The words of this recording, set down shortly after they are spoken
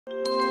It's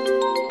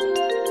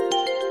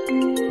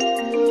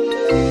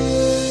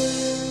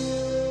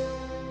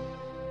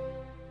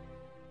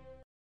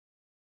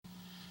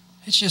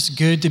just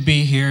good to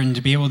be here and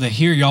to be able to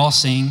hear y'all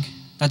sing.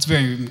 That's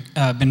been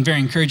very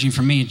encouraging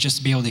for me, just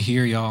to be able to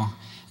hear y'all.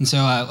 And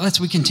so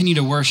we continue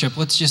to worship.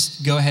 Let's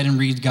just go ahead and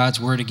read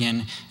God's word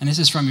again. And this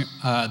is from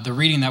the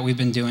reading that we've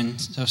been doing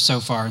so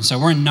far. And so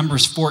we're in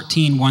Numbers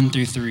 14, 1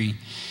 through 3.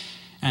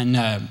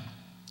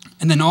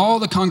 And then all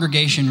the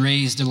congregation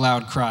raised a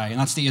loud cry, and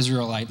that's the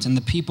Israelites, and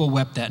the people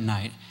wept that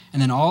night. And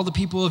then all the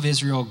people of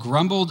Israel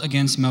grumbled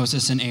against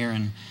Moses and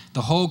Aaron.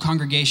 The whole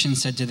congregation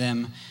said to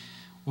them,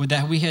 "Would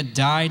that we had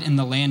died in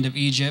the land of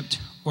Egypt,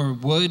 or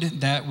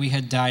would that we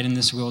had died in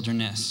this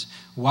wilderness?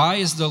 Why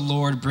is the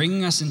Lord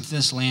bringing us into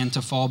this land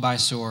to fall by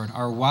sword?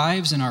 Our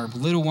wives and our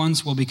little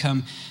ones will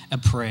become a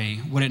prey.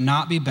 Would it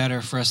not be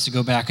better for us to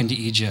go back into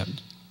Egypt?"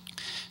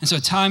 And so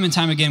time and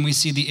time again, we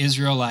see the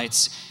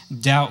Israelites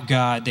doubt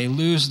God. They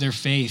lose their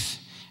faith.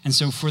 And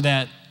so for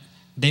that,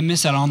 they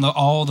miss out on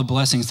all the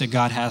blessings that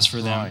God has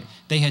for them. Right.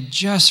 They had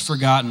just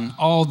forgotten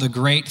all the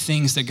great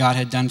things that God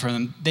had done for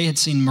them. They had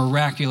seen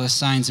miraculous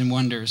signs and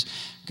wonders.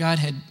 God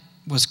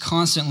was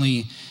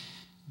constantly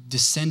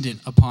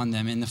descended upon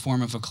them in the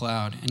form of a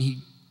cloud, and he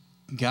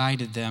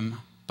guided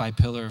them by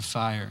pillar of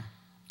fire.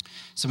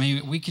 So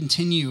may we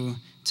continue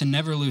to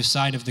never lose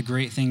sight of the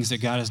great things that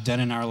God has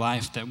done in our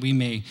life, that we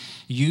may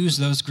use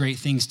those great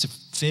things to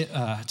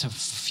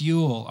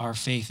fuel our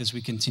faith as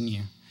we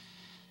continue.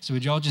 So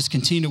would you all just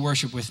continue to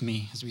worship with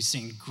me as we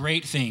sing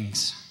Great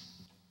Things?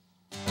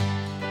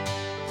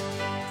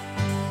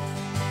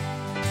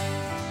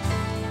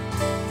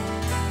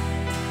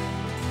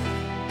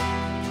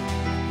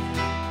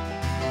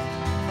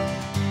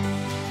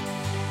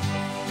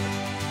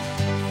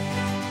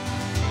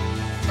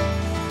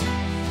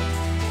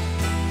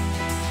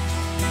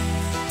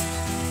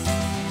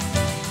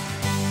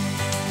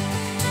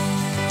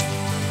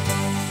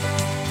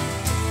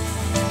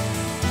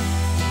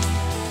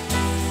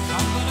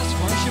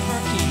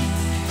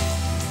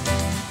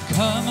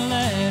 Come,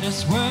 let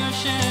us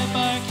worship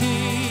our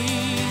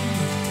King.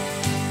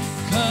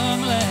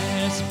 Come,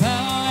 let us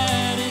bow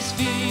at his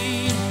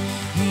feet.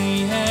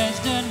 He has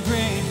done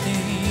great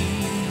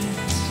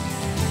things.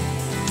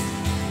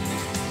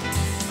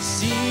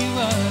 See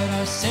what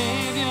our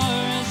Savior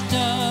has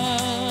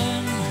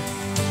done.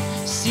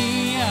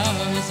 See how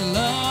his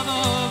love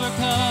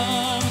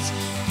overcomes.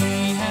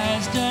 He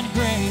has done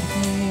great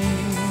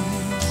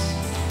things.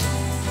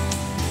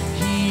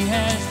 He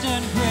has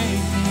done great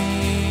things.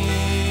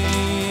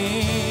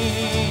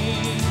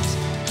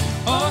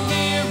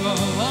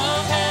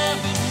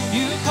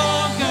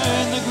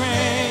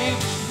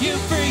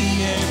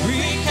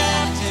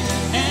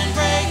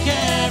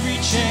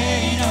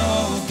 Chain,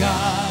 oh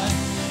God,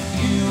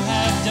 you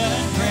have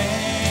done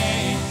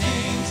great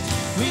things.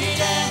 We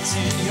dance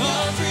in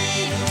your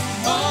freedom,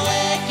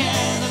 awake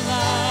and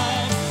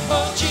alive.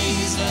 Oh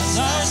Jesus,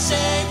 our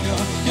Savior,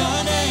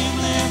 your name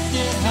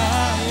lifted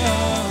high,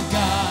 oh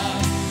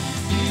God,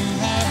 you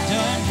have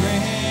done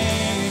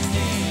great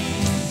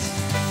things.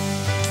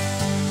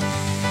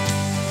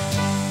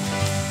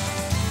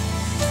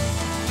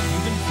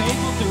 You've been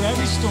faithful through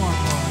every storm,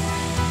 Lord.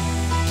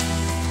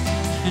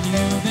 And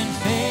you've been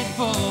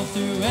faithful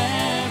through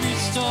every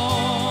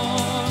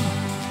storm.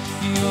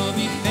 You'll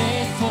be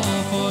faithful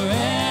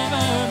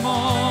forevermore.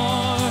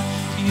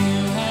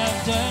 You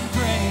have done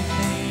great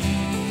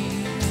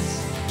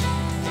things.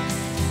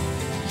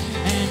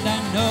 And I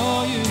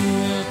know you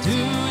will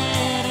do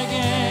it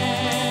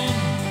again.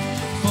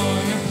 For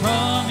your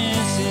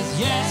promise is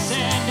yes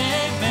and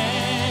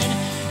amen.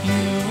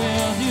 You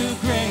will do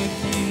great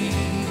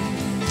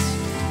things.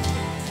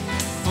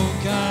 Oh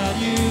God,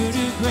 you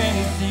do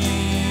great things.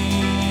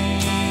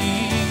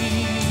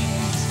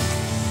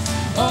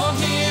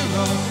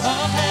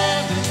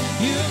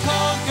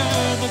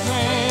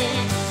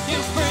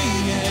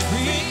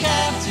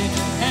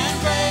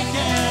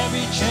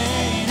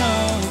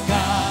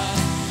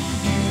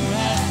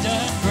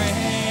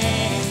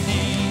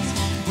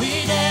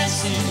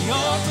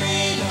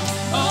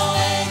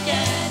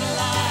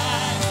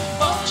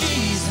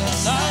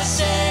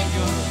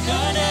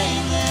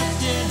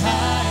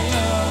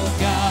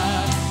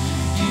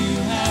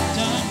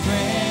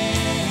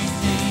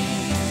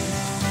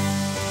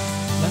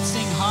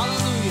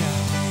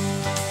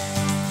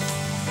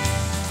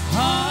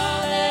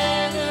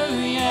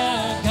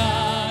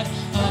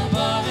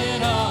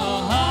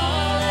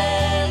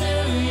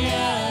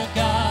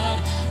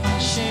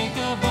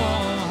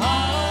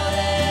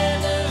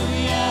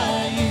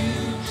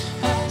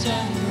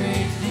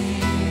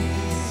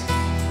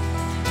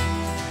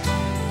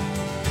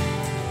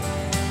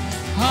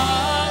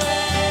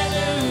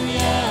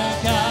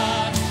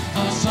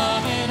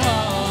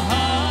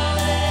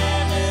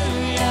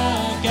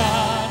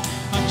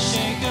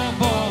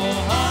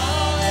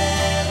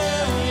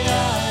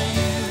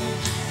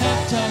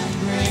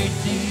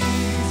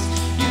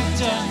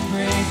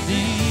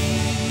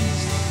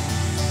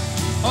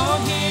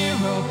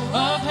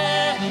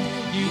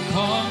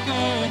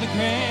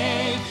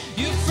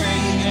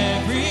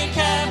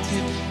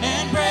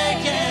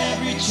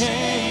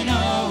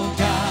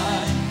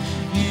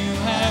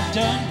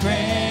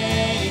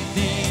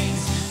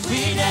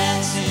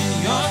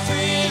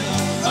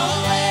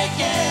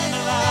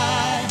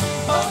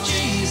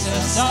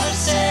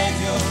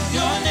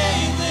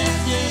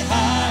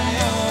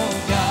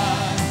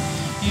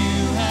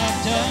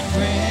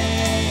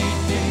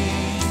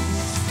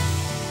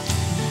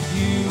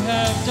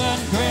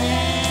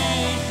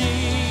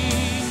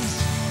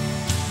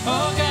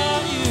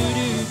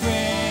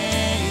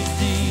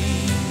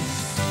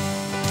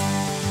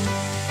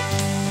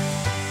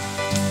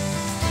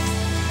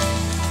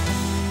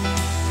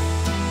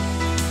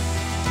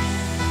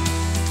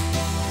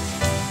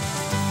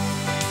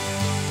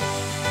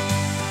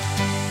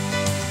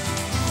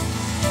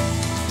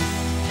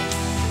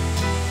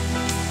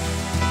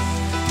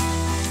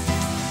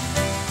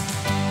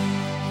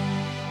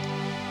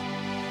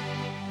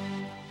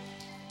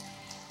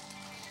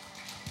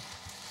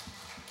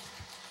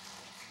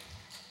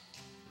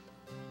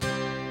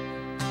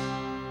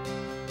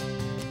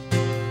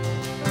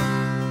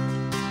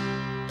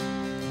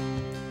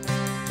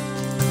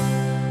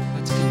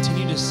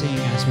 to sing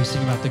as we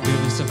sing about the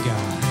goodness of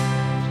God.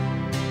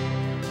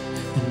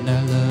 And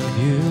I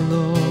love you,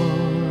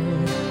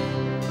 Lord.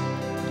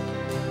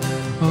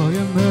 Oh,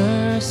 your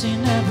mercy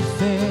never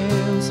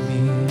fails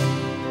me.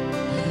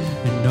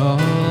 And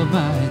all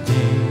my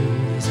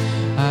days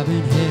I've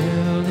been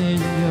held in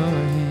your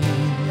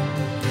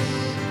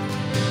hands.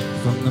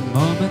 From the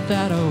moment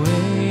that I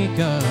wake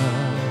up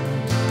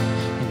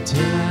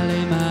until I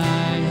lay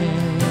my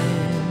head,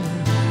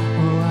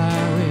 oh, I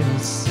will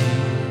sing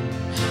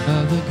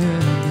of the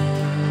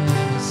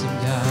goodness of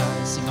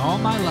God. Sing all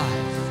my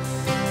life.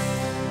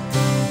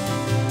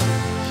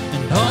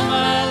 And all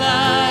my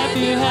life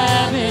you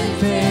have been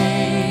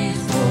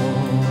faithful.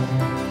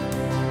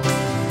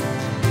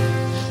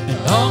 And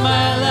all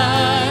my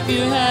life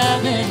you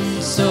have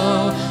been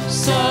so,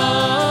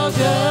 so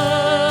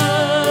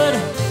good.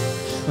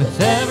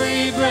 With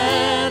every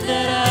breath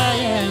that I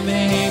am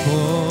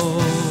able,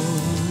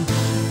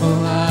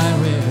 oh, I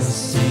will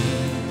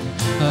sing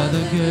of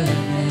the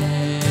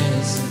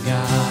goodness of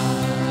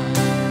God.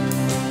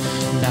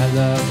 And I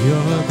love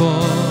your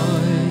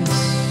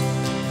voice.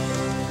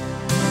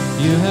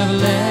 You have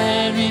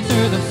led me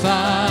through the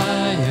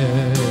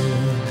fire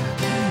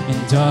in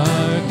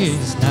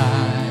darkest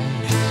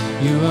night.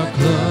 You are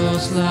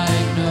close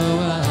like no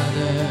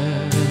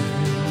other.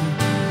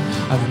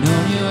 I've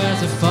known you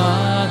as a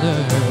father,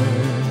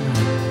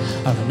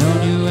 I've known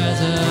you as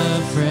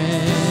a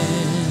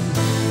friend,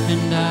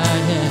 and I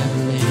have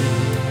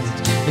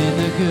lived in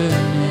the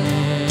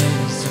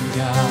goodness of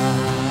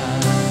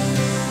God.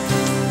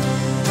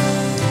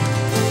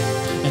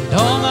 And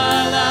all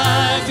my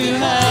life you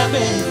have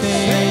been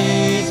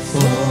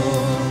faithful.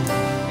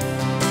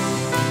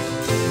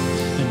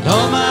 And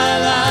all my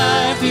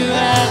life you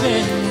have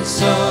been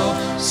so,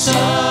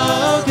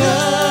 so good.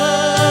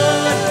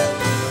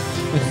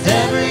 With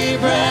every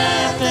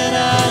breath that I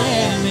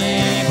am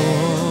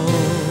able,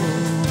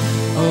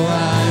 oh,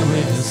 I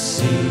will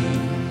sing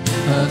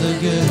of the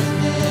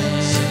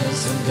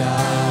goodness of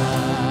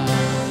God.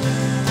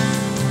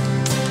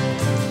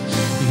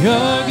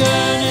 Your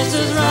goodness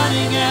is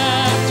running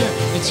after,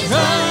 it's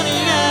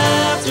running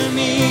after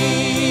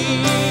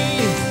me.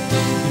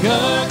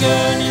 Your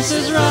goodness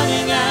is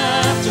running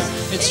after,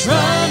 it's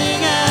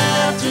running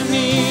after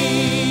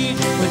me.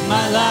 With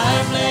my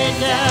life laid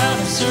down,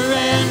 I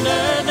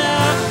surrender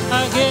now,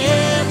 I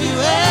give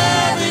you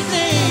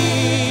everything.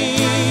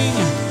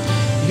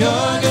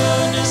 Your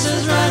goodness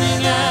is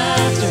running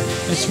after,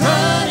 it's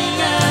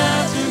running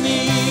after me.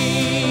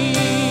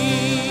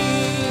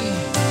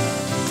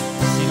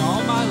 Sing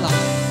all my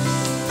life.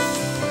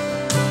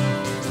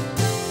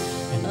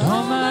 And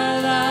all my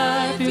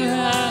life you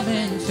have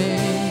been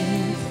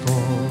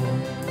faithful.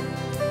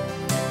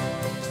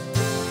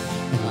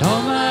 And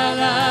all my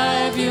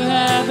life you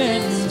have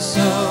been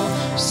so,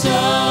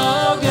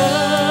 so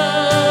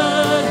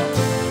good.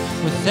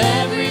 With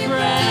every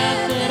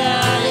breath that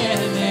I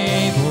am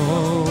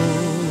able,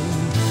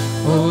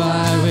 oh,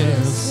 I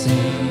will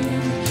sing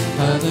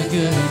of the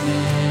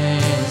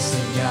goodness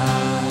of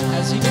God.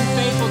 Has He been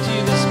faithful to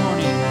you this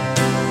morning?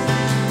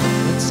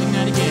 Let's sing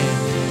that again.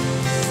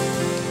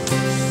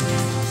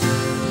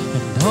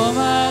 And all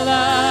my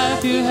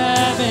life you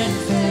have been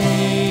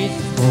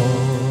faithful.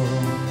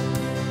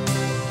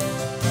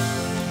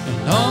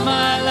 And all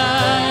my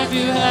life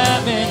you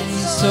have been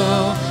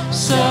so,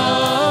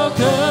 so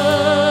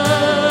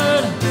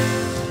good.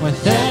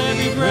 With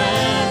every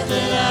breath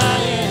that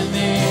I am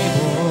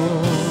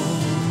able,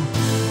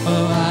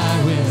 oh,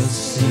 I will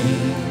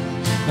sing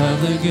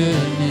of the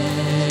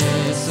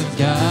goodness of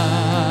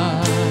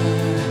God.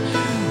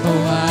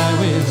 Oh, I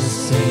will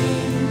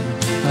sing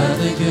of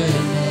the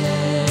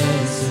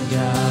goodness of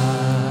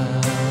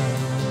God.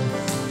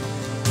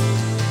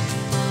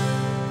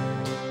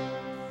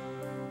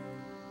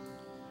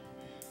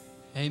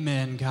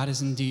 Amen. God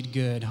is indeed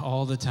good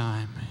all the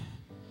time.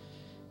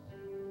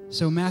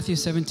 So Matthew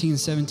 17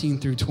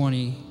 through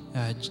 20,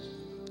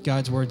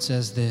 God's word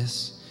says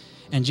this.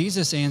 And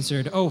Jesus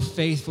answered, "O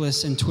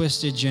faithless and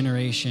twisted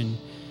generation,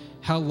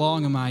 how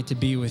long am I to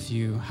be with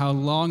you? How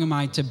long am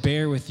I to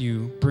bear with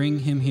you? Bring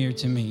him here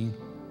to me."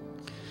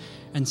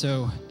 And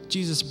so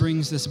Jesus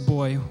brings this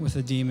boy with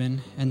a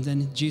demon, and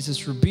then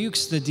Jesus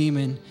rebukes the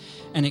demon,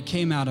 and it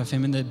came out of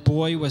him, and the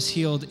boy was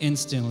healed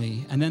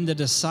instantly. And then the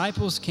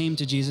disciples came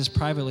to Jesus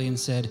privately and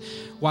said,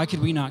 "Why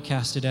could we not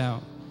cast it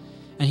out?"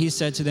 And he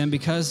said to them,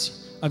 "Because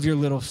of your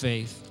little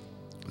faith.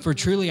 For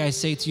truly I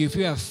say to you, if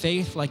you have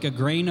faith like a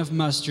grain of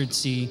mustard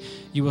seed,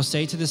 you will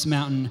say to this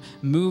mountain,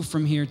 'Move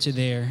from here to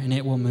there,' and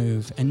it will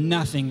move, and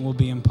nothing will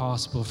be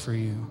impossible for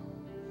you."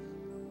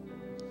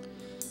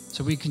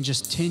 So we can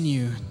just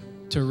continue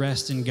to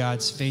rest in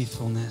God's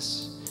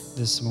faithfulness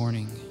this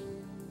morning.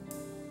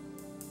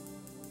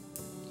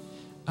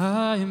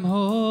 I am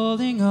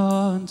holding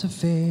on to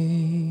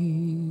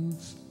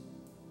faith,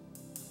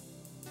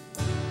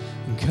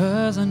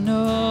 'cause I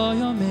know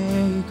you'll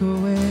make a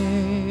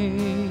way.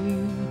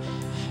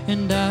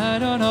 And I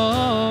don't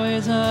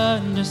always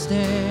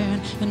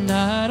understand, and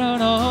I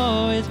don't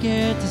always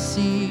get to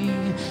see,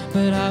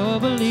 but I will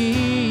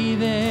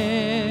believe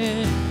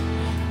it.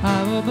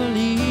 will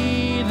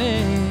believe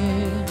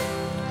it.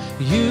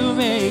 You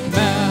make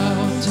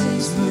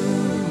mountains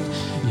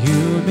move.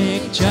 You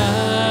make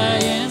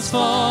giants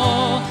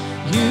fall.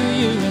 You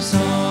use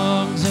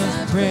songs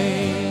of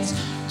praise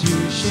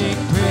to shake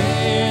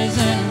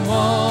prison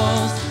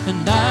walls.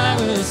 And I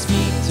will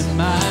speak to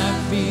my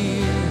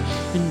fear,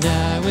 and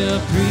I will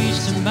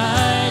preach to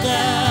my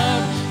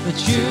doubt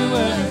that you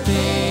were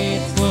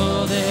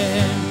faithful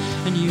then,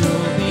 and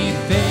you'll be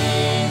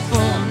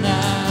faithful now.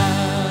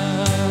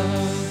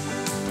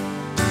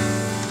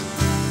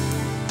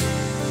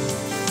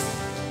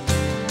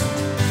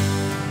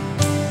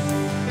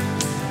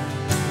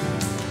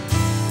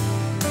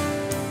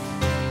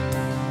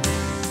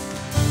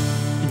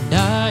 And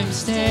I'm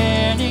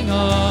standing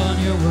on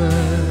your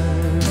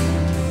word.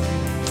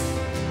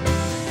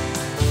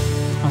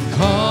 I'm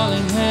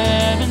calling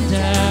heaven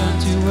down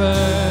to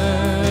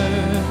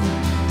earth,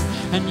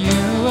 and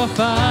you will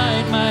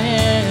fight my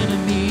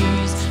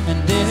enemies,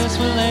 and this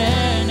will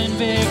end in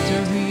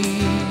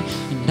victory.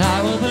 And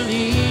I will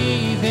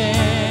believe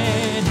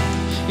it.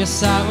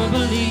 Yes, I will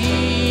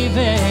believe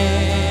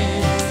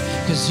it.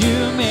 'Cause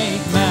you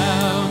make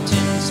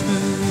mountains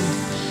move.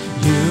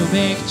 You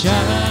make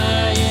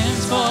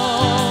giants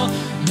fall.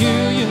 You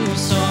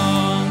use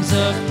songs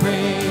of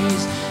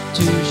praise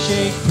to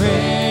shake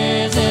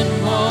prison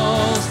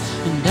walls.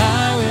 And I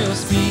will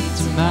speak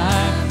to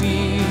my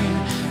fear,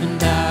 and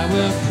I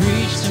will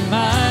preach to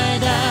my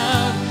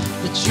doubt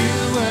that you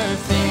were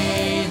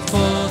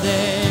faithful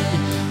then,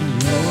 and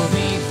you'll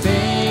be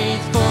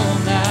faithful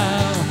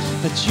now.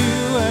 That you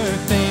were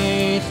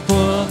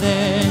faithful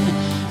then,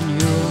 and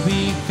you'll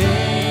be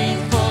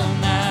faithful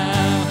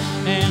now.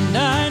 And I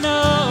know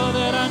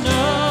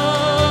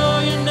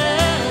you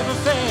never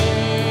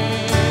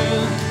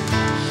fail.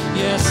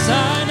 Yes, I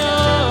know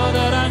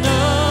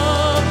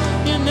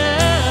you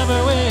never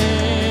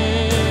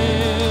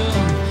will.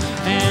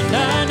 And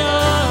I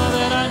know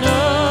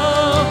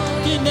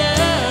you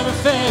never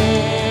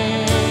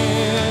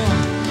fail.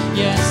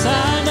 Yes, I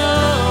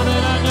know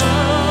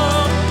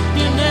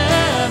you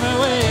never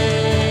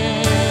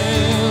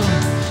will.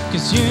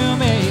 'Cause you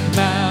make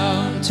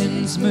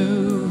mountains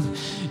move.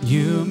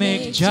 You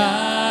make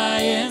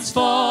giants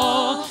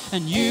fall.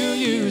 And you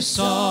use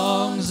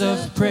songs of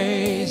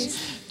praise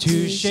to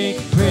shake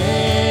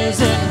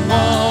prison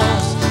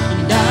walls.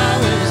 And I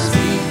will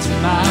speak to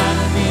my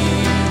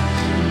fear,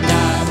 and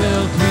I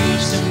will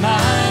preach to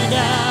my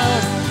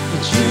doubt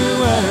that you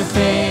were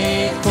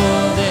faithful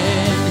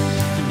then,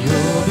 and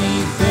you'll be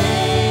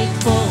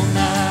faithful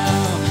now.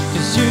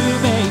 'Cause you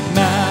make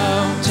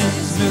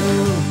mountains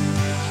move.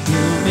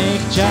 You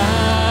make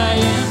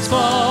giants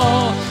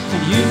fall.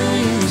 And you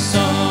use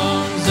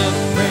songs of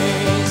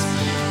praise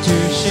to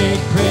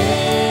shake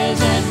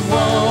prison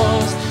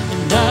walls.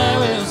 And I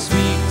will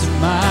speak to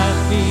my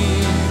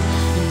fear,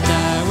 and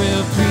I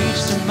will preach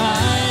to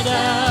my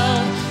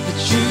doubt that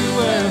you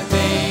were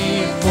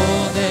faithful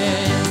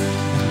then,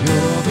 and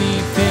you'll be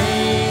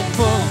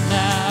faithful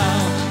now.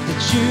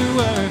 That you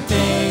were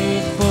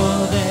faithful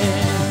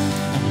then,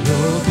 and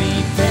you'll be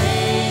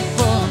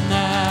faithful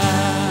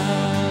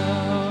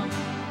now.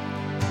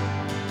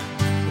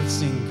 Let's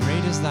sing,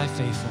 Great is Thy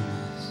Faithfulness.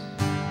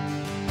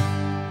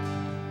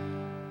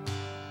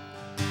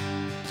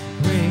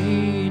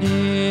 Great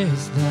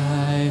is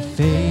thy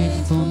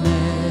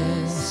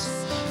faithfulness.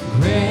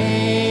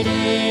 Great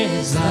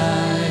is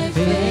thy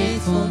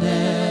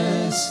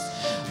faithfulness.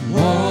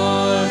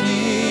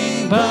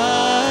 Morning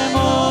by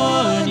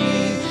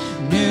morning,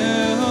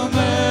 new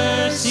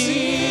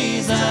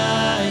mercies I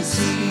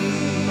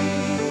see.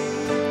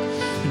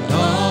 And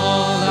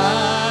all I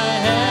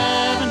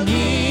have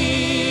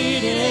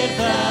needed,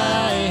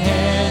 thy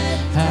hand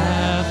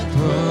hath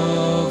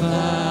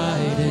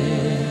provided.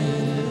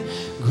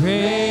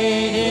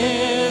 Great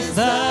is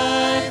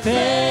thy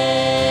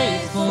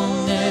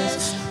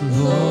faithfulness,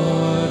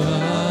 Lord,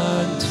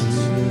 unto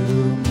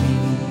me.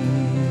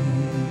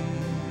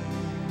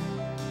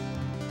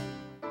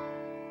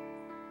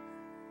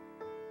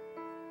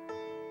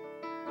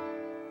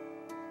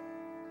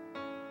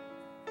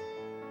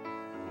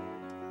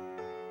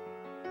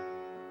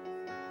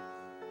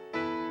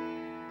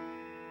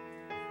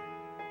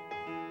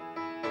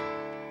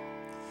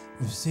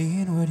 We've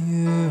seen what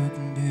you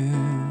can do,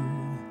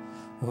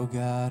 O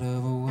God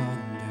of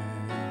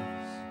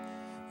wonders.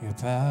 Your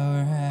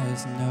power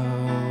has no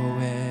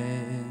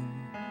end.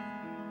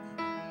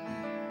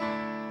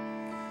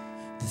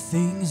 The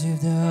things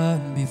you've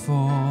done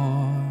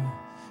before,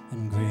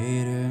 in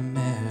greater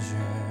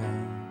measure,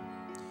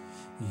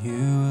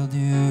 you will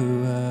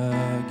do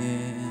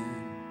again.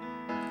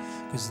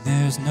 'Cause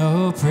there's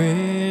no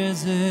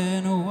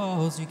prison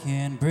walls you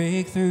can't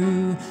break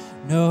through,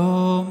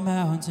 no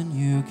mountain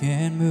you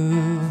can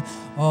move,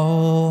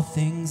 all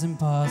things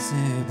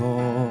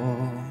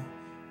impossible.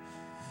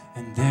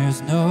 And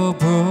there's no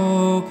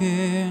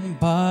broken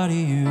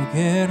body you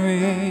can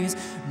raise,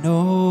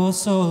 no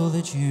soul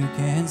that you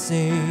can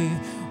save,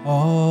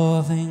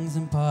 all things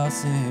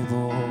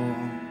impossible.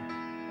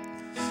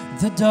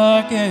 the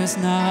darkest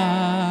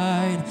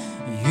night.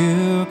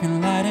 You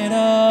can light it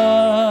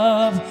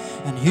up,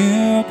 and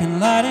you can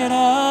light it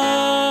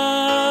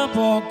up,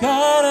 oh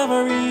God of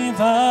a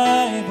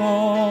revival.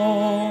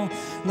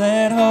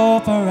 Let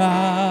hope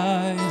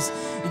arise,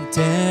 and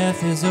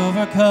death is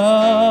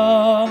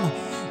overcome.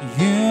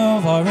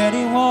 You've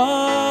already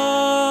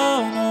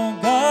won, oh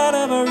God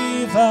of a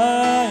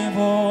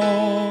revival.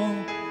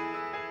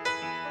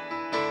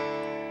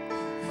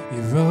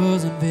 You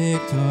rose in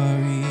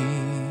victory,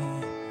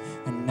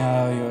 and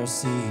now you're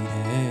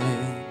seated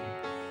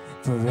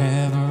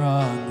forever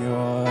on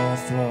your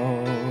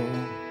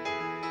throne.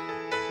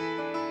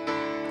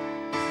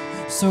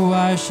 So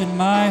why should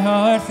my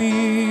heart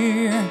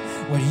fear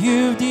what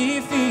you've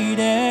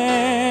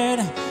defeated?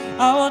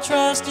 I will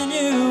trust in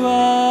you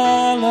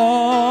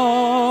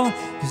alone,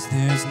 'cause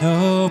there's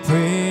no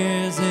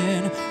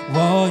prison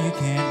wall you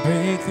can't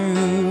break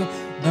through,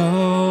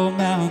 no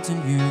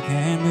mountain you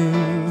can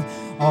move,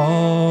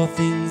 all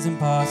things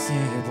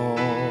impossible.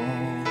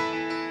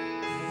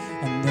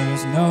 And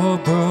there's no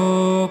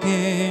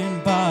broken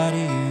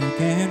body you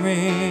can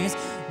raise,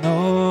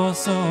 no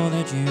soul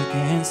that you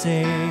can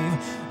save,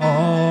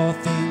 all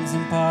things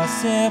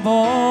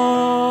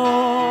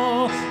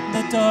impossible.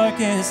 The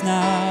darkest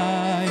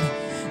night,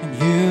 and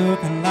you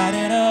can light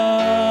it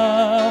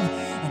up,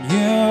 and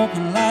you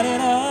can light it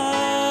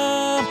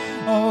up,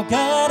 oh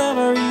God of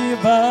a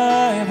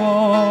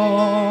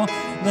revival.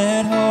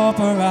 Let hope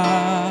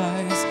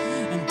arise,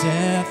 and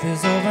death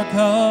is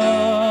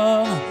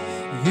overcome.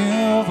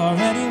 You've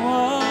already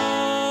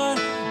won,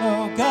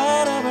 oh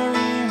God of a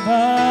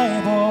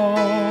revival.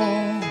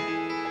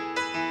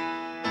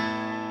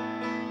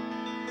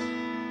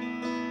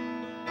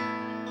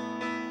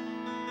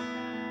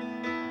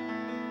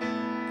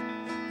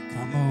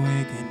 Come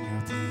awaken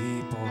your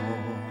people,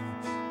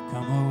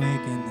 come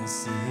awaken the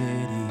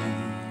city.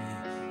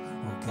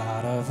 Oh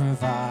God of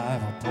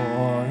revival,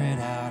 pour it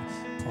out,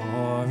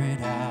 pour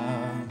it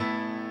out.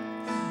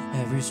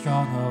 Every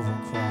stronghold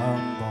will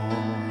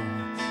crumble,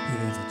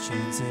 hear the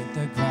chains hit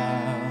the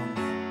ground.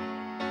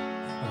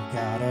 Oh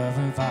God of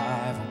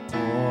revival,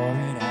 pour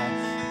it out,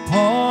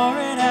 pour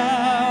it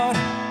out.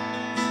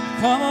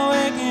 Come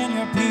awaken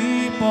your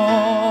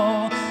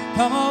people,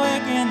 come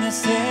awaken the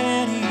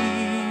city.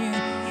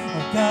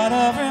 Oh God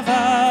of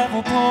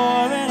revival,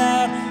 pour it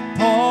out,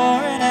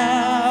 pour it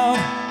out.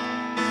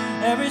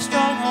 Every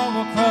stronghold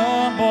will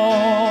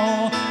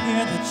crumble,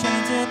 hear the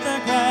chains hit the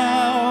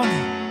ground.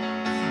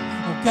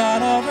 Oh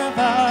God of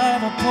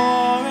revival,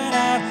 pour it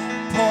out,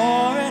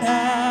 pour it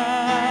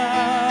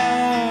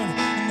out.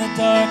 In the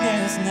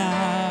darkest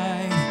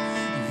night,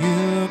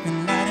 you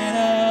can light it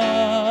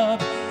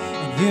up,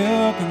 and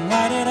you can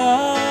light it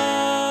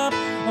up,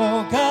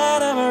 oh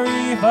God of a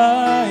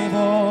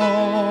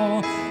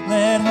revival.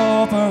 Let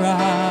hope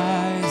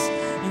arise,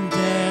 and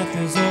death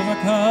is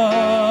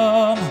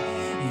overcome.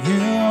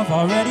 You've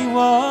already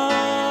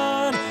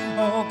won,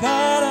 oh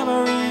God of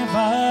a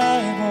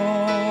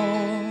revival.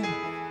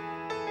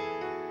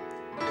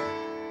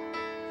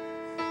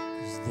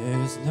 'Cause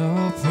there's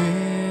no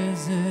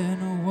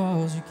prison or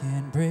walls you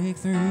can't break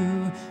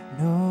through,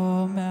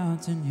 no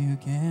mountain you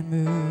can't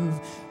move,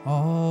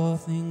 all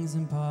things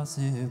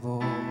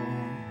impossible.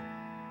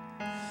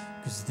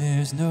 'Cause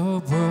there's no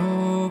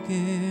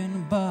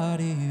broken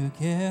body you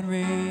can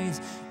raise,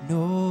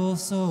 no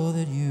soul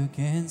that you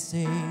can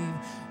save,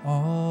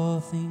 all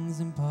things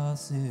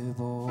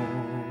impossible.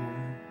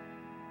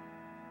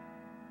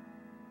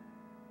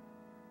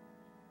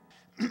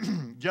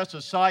 Just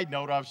a side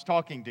note, I was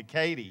talking to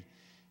Katie,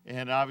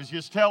 and I was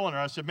just telling her,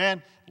 I said,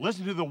 man,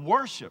 listen to the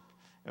worship.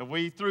 And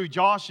we threw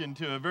Josh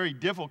into a very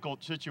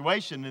difficult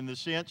situation in the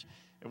sense,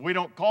 if we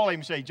don't call him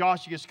and say,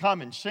 Josh, you just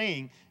come and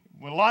sing.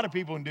 Well, a lot of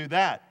people can do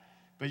that.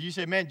 But you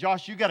say, man,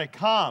 Josh, you got to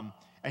come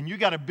and you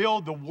got to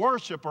build the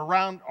worship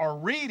around our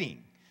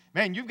reading.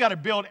 Man, you've got to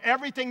build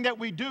everything that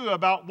we do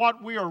about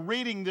what we are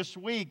reading this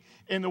week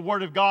in the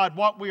Word of God,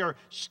 what we are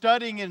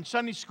studying in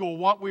Sunday school,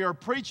 what we are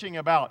preaching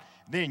about.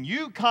 Then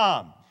you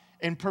come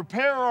and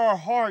prepare our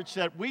hearts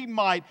that we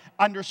might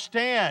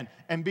understand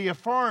and be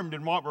affirmed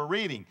in what we're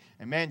reading.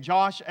 And man,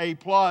 Josh, A+,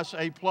 A+,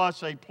 A+.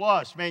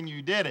 Man,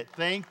 you did it.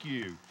 Thank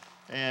you.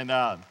 And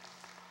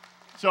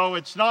so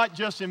it's not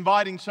just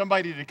inviting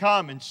somebody to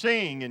come and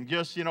sing and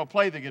just,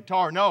 play the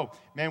guitar. No,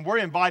 man, we're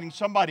inviting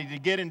somebody to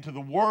get into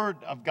the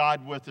Word of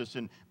God with us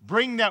and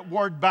bring that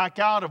Word back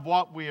out of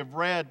what we have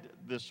read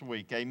this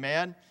week.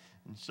 Amen?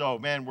 And so,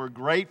 man, we're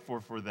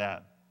grateful for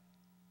that.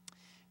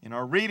 In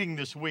our reading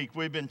this week,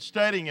 we've been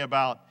studying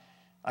about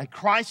a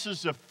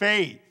crisis of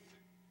faith.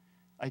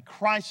 A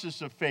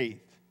crisis of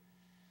faith.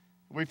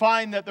 We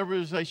find that there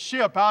was a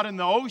ship out in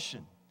the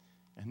ocean,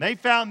 and they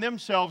found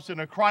themselves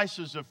in a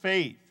crisis of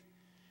faith.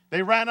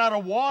 They ran out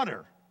of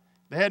water.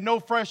 They had no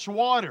fresh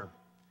water.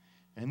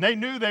 And they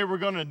knew they were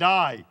going to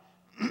die.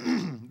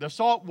 The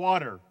salt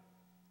water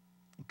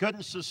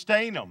couldn't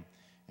sustain them.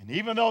 And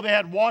even though they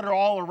had water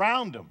all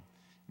around them,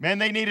 man,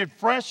 they needed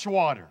fresh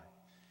water.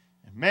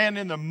 And man,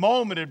 in the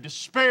moment of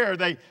despair,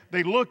 they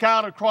look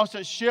out across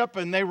that ship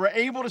and they were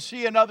able to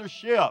see another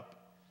ship.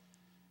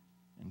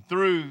 And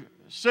through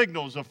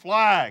signals of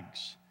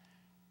flags,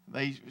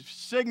 they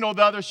signaled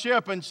the other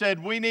ship and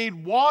said, we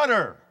need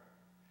water.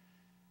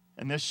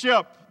 And the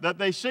ship that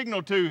they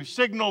signaled to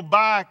signaled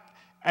back,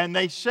 and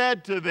they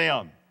said to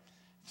them,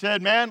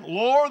 said, man,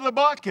 lower the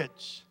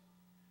buckets.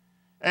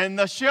 And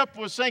the ship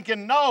was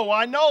thinking, no,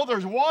 I know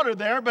there's water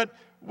there, but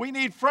we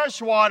need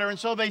fresh water. And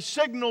so they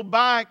signaled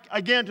back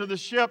again to the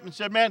ship and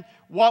said, man,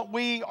 what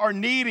we are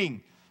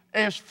needing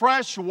is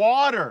fresh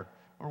water,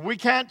 or we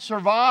can't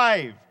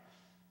survive.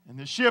 And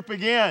the ship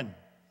again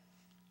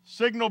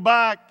signaled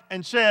back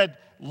and said,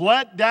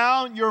 let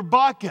down your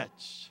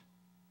buckets.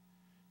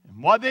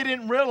 And what they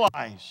didn't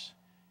realize,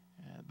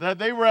 that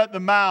they were at the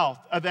mouth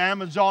of the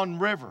Amazon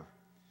River.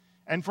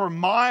 And for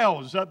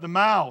miles at the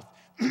mouth,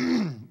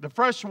 the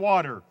fresh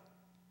water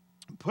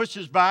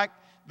pushes back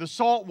the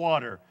salt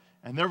water.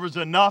 And there was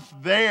enough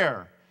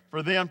there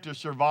for them to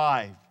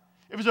survive.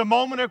 It was a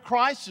moment of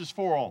crisis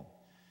for them.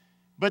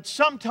 But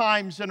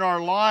sometimes in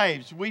our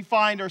lives, we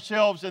find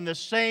ourselves in the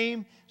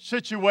same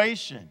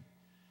situation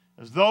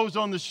as those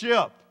on the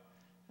ship.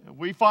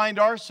 We find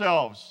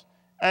ourselves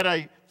at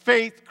a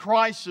faith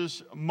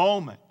crisis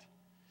moment.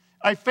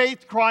 A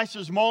faith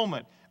crisis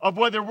moment of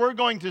whether we're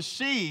going to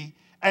see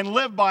and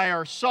live by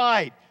our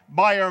sight,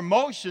 by our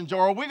emotions,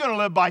 or are we going to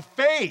live by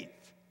faith?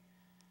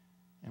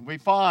 And we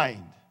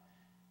find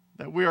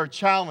that we are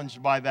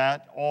challenged by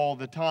that all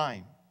the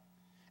time.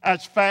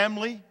 As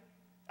family,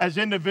 as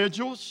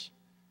individuals,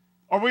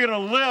 are we going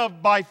to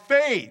live by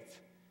faith,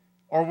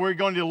 or are we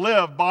going to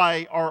live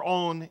by our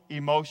own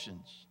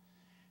emotions?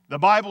 The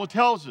Bible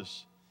tells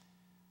us,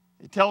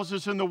 it tells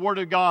us in the Word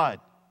of God,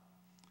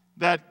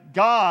 that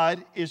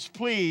God is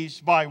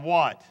pleased by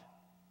what?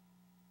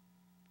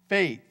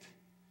 Faith.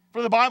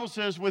 For the Bible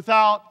says,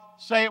 without,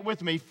 say it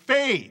with me,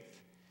 faith,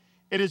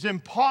 it is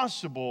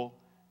impossible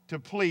to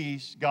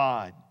please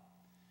God.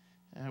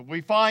 And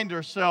we find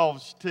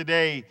ourselves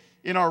today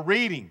in our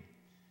reading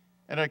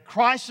at a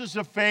crisis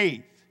of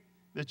faith.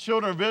 The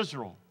children of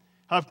Israel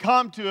have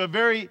come to a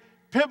very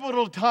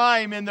pivotal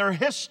time in their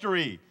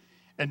history.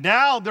 And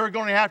now they're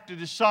going to have to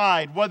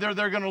decide whether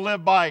they're going to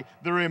live by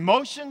their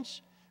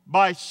emotions,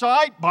 by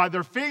sight, by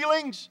their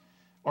feelings,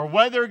 or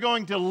whether they're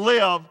going to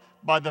live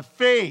by the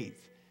faith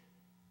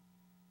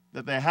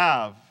that they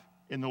have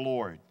in the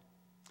Lord.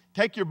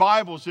 Take your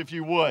Bibles, if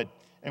you would,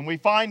 and we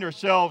find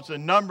ourselves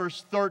in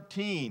Numbers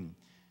 13,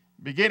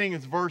 beginning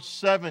with verse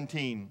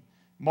 17.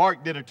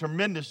 Mark did a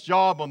tremendous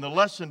job on the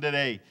lesson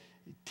today,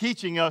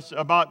 teaching us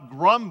about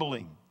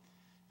grumbling.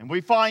 And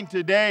we find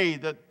today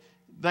that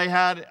they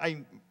had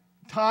a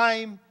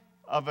time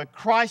of a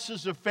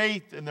crisis of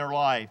faith in their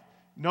life.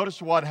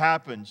 Notice what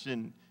happens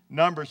in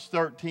Numbers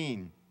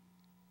 13,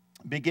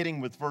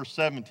 beginning with verse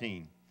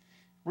 17.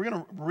 We're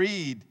going to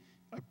read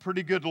a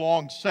pretty good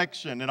long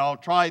section, and I'll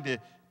try to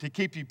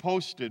keep you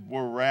posted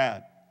where we're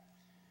at.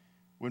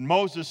 When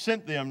Moses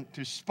sent them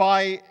to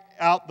spy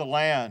out the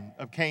land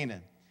of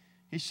Canaan,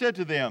 he said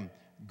to them,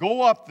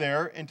 go up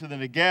there into the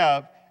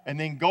Negev, and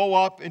then go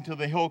up into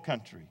the hill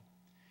country,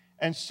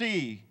 and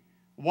see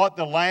what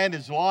the land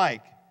is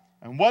like,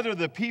 and whether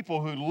the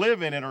people who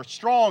live in it are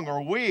strong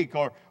or weak,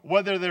 or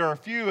whether there are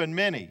few and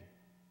many.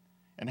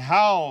 And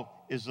how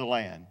is the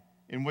land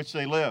in which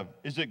they live?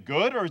 Is it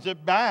good or is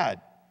it bad?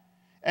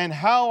 And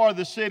how are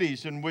the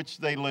cities in which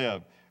they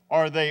live?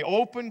 Are they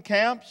open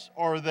camps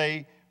or are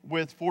they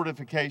with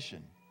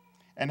fortification?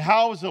 And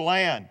how is the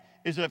land?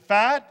 Is it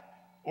fat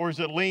or is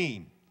it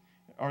lean?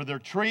 Are there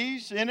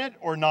trees in it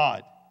or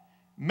not?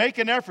 Make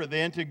an effort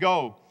then to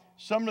go,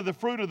 some of the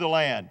fruit of the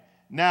land.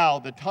 Now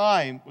the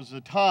time was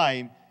the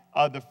time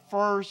of the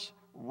first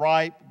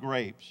ripe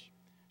grapes.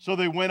 So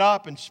they went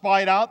up and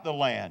spied out the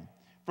land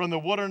from the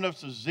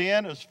wilderness of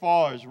Zin as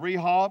far as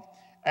Rehob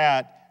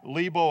at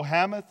Lebo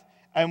Hamath.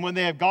 And when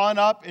they had gone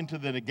up into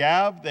the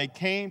Negev, they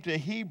came to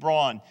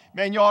Hebron.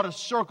 Man, you ought to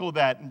circle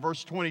that in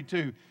verse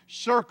 22.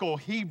 Circle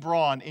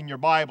Hebron in your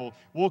Bible.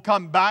 We'll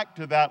come back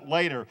to that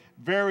later.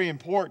 Very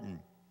important.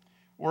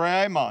 Where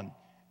Ammon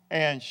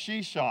and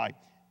Sheshai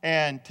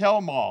and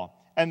Telmah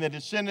and the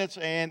descendants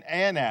and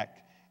Anak.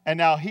 And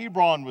now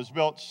Hebron was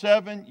built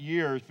 7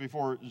 years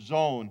before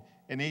Zon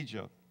in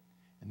Egypt.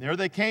 And there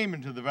they came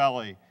into the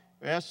valley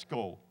of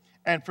Eshcol.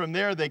 And from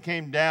there they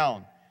came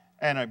down,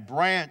 and a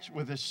branch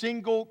with a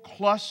single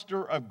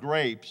cluster of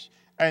grapes,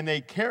 and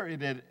they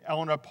carried it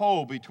on a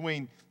pole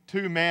between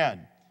 2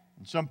 men,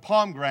 and some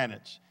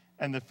pomegranates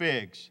and the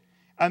figs.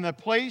 And the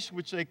place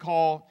which they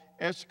call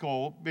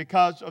Eshcol,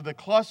 because of the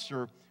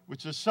cluster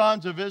which the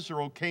sons of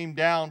Israel came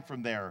down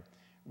from there,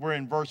 we're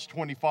in verse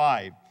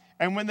 25.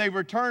 And when they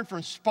returned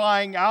from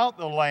spying out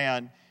the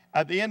land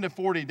at the end of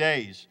 40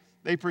 days,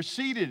 they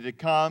proceeded to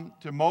come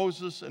to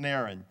Moses and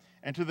Aaron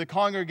and to the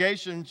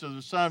congregations of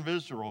the sons of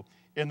Israel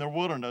in the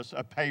wilderness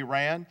of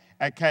Paran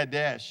at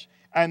Kadesh.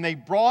 And they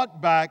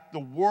brought back the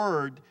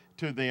word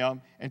to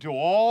them and to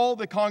all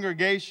the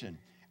congregation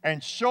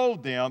and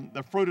showed them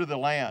the fruit of the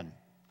land.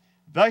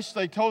 Thus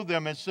they told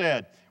them and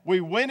said,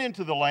 we went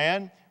into the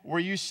land where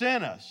you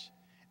sent us.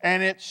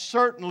 And it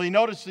certainly,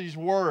 notice these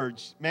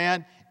words,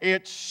 man,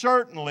 it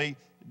certainly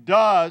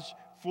does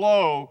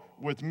flow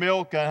with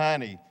milk and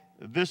honey.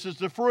 This is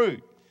the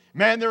fruit.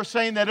 Man, they're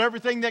saying that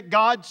everything that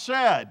God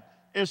said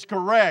is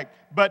correct.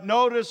 But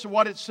notice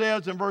what it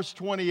says in verse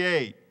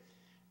 28.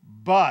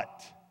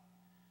 But,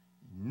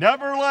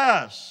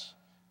 nevertheless,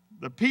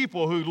 the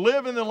people who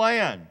live in the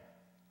land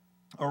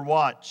are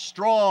what?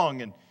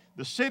 Strong, and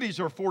the cities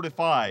are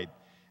fortified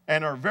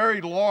and are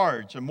very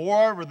large. And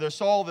moreover,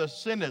 there's all the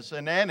Sinis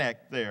and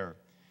Anak there.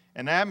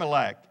 And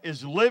Amalek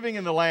is living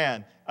in the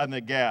land of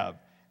Negeb.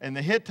 And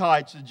the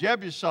Hittites, the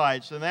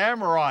Jebusites, and the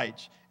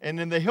Amorites, and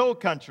in the hill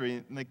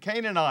country, and the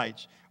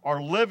Canaanites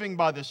are living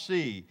by the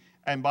sea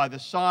and by the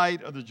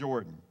side of the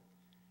Jordan.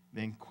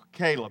 Then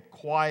Caleb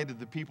quieted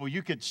the people.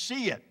 You could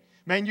see it.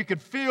 Man, you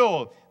could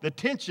feel the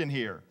tension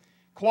here.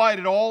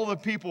 Quieted all the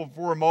people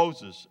before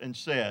Moses and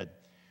said,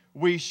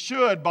 we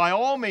should by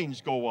all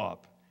means go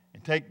up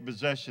and take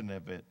possession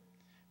of it,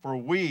 for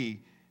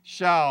we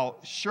shall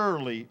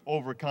surely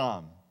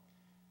overcome.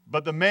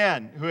 But the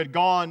men who had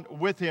gone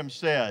with him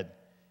said,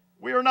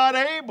 we are not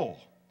able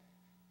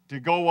to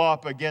go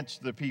up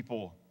against the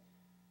people.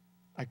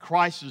 A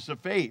crisis of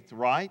faith,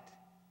 right?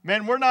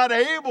 Men, we're not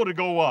able to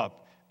go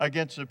up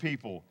against the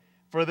people,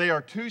 for they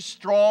are too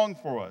strong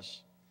for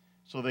us.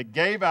 So they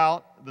gave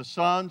out the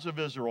sons of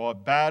Israel a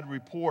bad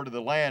report of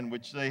the land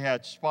which they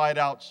had spied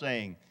out,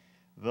 saying,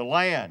 the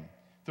land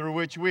through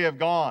which we have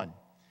gone,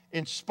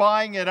 in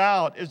spying it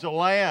out, is a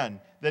land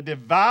that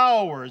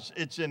devours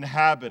its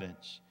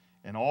inhabitants.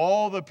 And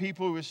all the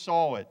people who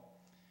saw it,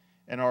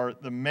 and are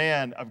the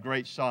men of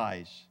great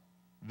size.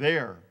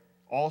 There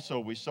also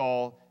we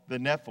saw the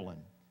Nephilim,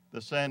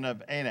 the son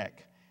of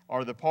Anak,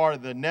 are the part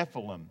of the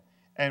Nephilim,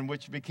 and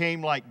which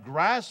became like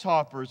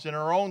grasshoppers in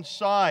our own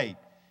sight,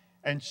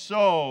 and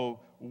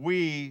so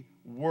we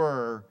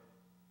were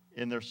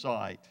in their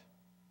sight.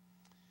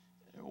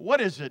 What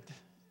is it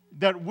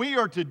that we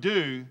are to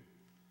do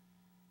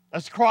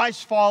as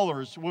Christ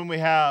followers when we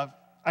have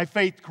a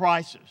faith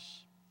crisis?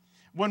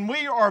 When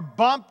we are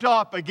bumped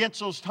up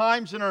against those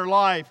times in our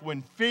life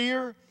when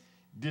fear,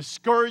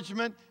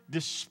 discouragement,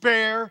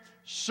 despair,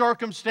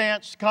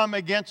 circumstance come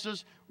against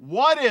us,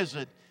 what is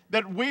it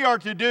that we are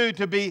to do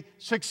to be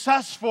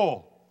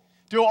successful,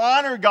 to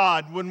honor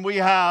God when we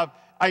have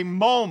a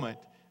moment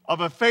of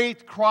a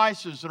faith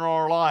crisis in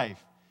our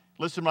life?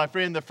 Listen, my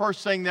friend, the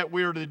first thing that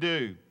we are to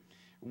do,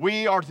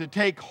 we are to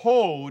take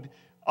hold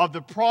of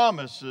the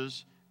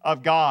promises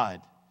of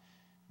God.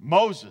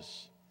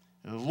 Moses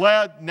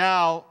led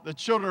now the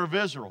children of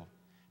Israel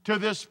to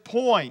this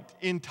point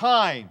in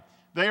time.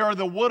 They are in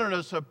the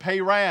wilderness of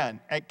Paran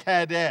at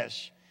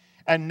Kadesh.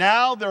 And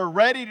now they're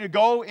ready to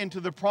go into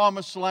the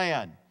promised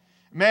land.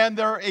 Man,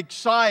 they're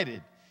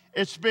excited.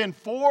 It's been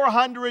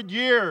 400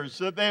 years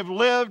that they've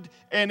lived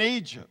in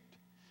Egypt.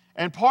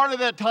 And part of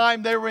that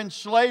time they were in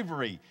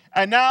slavery.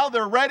 And now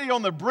they're ready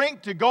on the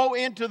brink to go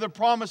into the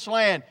promised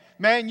land.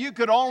 Man, you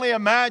could only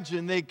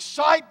imagine the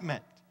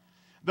excitement,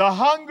 the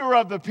hunger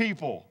of the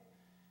people.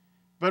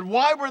 But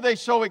why were they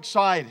so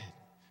excited?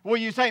 Well,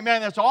 you think,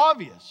 man, that's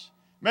obvious.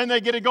 Man,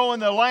 they get to go in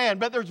the land.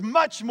 But there's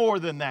much more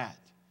than that.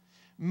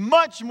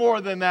 Much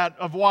more than that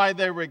of why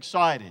they were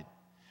excited.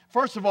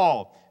 First of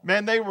all,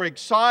 man, they were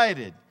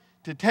excited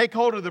to take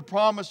hold of the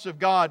promise of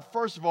God.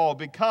 First of all,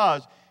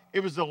 because it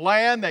was the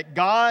land that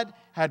God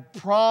had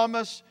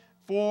promised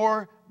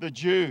for the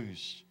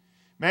Jews.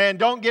 Man,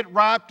 don't get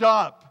wrapped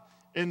up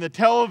in the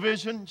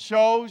television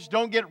shows.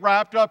 Don't get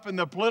wrapped up in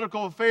the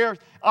political affairs.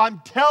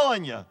 I'm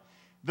telling you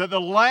that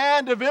the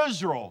land of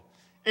Israel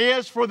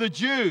is for the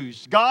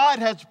Jews. God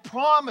has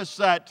promised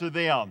that to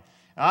them.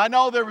 I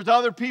know there was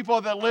other people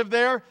that lived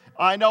there.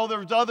 I know there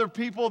was other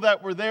people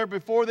that were there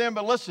before them.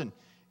 But listen,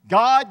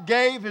 God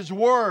gave His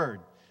word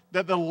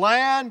that the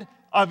land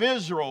of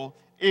Israel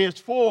is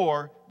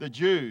for the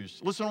Jews.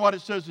 Listen to what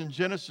it says in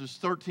Genesis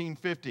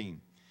 13:15.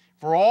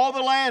 For all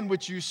the land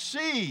which you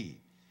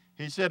see,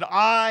 He said,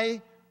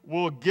 I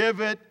will give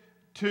it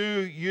to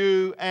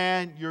you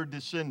and your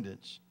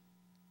descendants.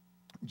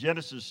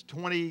 Genesis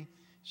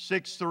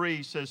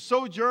 26:3 says,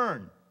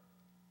 sojourn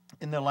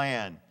in the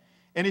land.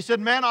 And He said,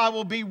 man, I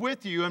will be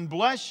with you and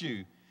bless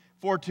you.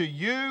 For to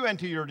you and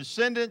to your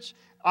descendants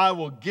I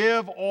will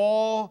give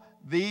all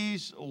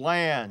these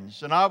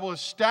lands, and I will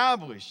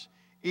establish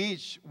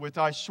each which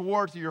I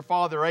swore to your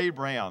father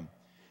Abraham.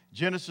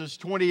 Genesis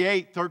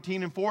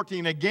 28:13 and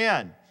 14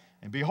 again.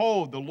 And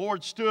behold, the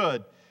Lord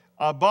stood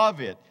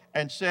above it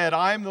and said,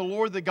 I am the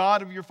Lord, the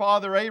God of your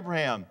father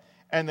Abraham,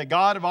 and the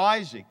God of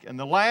Isaac. And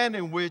the land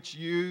in which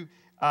you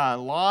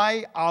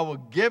lie, I will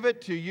give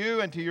it to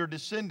you and to your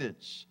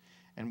descendants.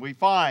 And we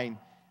find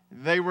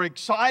they were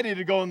excited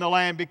to go in the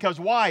land because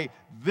why?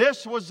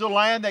 This was the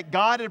land that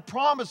God had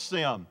promised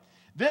them.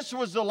 This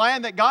was the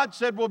land that God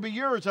said will be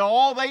yours. And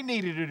all they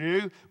needed to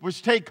do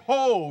was take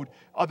hold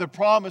of the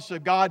promise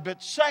of God.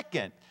 But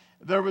second,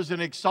 there was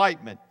an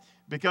excitement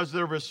because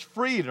there was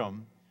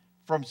freedom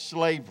from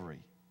slavery.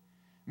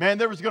 Man,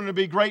 there was going to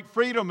be great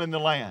freedom in the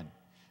land.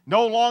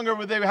 No longer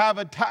would they have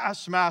a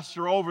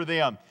taskmaster over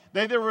them.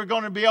 They were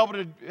going to be able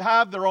to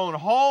have their own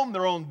home,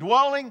 their own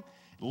dwelling,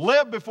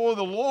 live before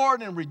the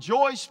Lord and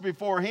rejoice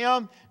before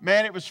Him,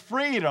 man, it was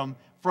freedom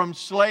from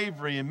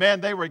slavery. And man,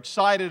 they were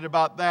excited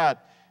about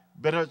that.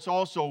 But it's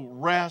also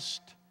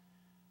rest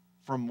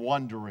from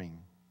wandering.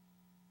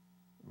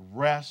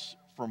 Rest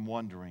from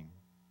wandering.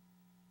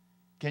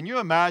 Can you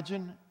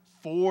imagine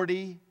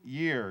 40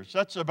 years?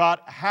 That's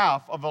about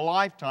half of a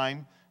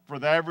lifetime for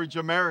the average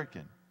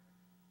American.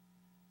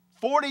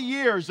 40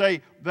 years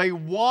they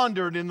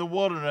wandered in the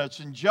wilderness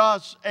and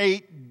just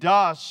ate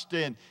dust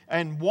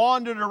and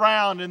wandered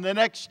around. And the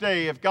next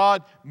day, if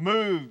God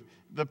moved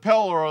the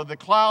pillar or the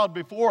cloud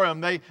before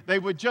them, they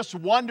would just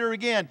wander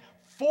again.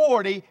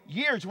 40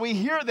 years. We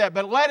hear that,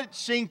 but let it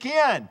sink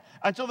in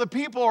until the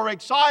people are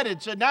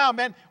excited. So now,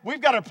 man,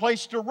 we've got a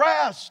place to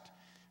rest.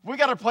 We've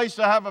got a place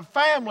to have a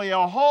family,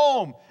 a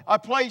home, a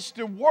place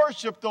to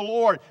worship the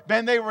Lord.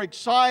 Man, they were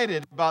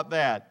excited about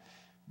that.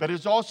 But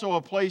it's also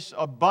a place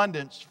of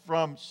abundance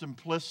from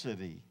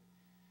simplicity.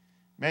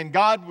 Man,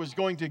 God was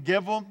going to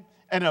give them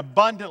an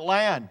abundant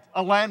land.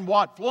 A land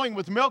what? Flowing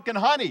with milk and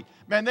honey.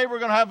 Man, they were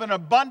going to have an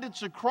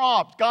abundance of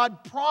crops.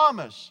 God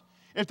promised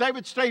if they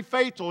would stay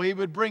faithful, He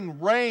would bring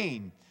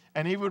rain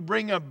and He would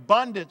bring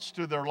abundance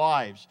to their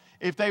lives.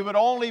 If they would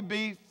only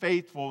be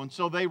faithful. And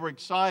so they were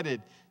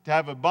excited to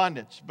have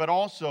abundance. But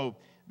also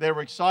they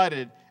were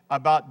excited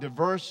about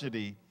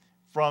diversity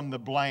from the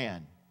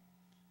bland.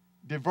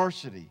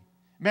 Diversity.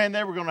 Man,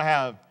 they were going to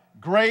have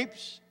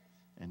grapes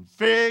and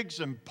figs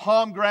and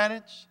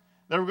pomegranates.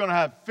 They were going to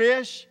have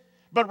fish.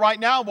 But right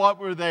now, what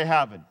were they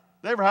having?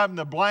 They were having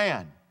the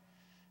bland.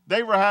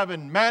 They were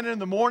having manna in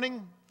the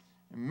morning,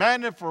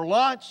 manna for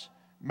lunch,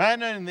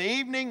 manna in the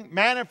evening,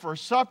 manna for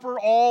supper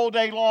all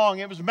day long.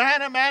 It was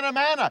manna, manna,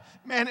 manna.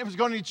 Man, it was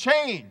going to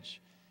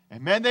change.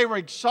 And man, they were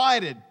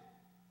excited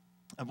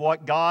of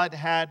what God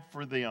had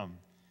for them.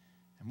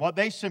 And what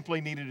they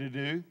simply needed to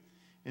do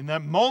in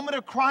that moment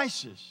of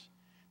crisis,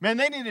 man,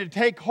 they needed to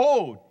take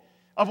hold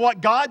of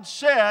what God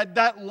said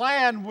that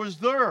land was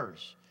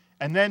theirs.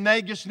 And then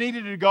they just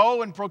needed to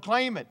go and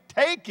proclaim it,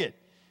 take it,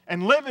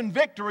 and live in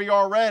victory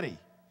already.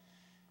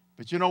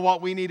 But you know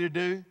what we need to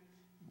do?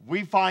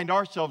 We find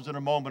ourselves in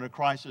a moment of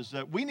crisis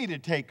that we need to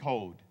take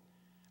hold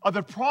of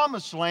the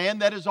promised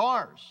land that is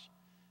ours.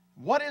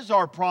 What is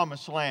our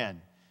promised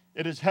land?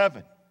 It is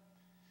heaven.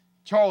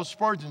 Charles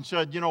Spurgeon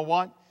said, you know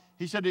what?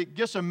 He said,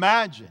 just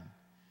imagine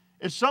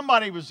if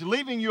somebody was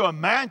leaving you a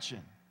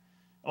mansion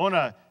on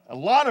a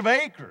lot of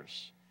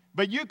acres,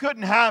 but you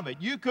couldn't have it.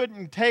 You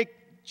couldn't take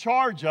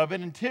charge of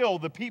it until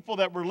the people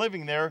that were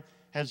living there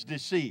has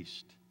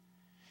deceased.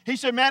 He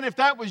said, man, if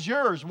that was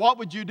yours, what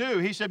would you do?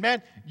 He said,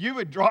 man, you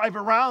would drive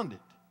around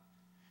it.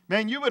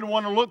 Man, you would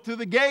want to look through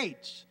the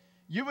gates.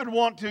 You would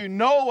want to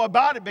know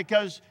about it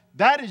because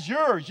that is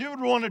yours. You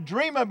would want to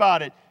dream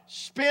about it,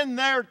 spend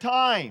their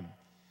time.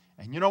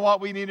 And you know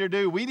what we need to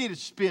do? We need to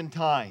spend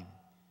time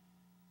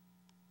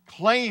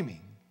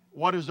claiming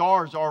what is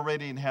ours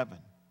already in heaven.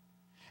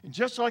 And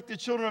just like the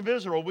children of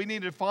Israel, we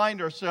need to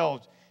find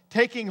ourselves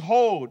taking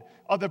hold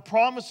of the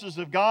promises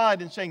of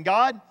God and saying,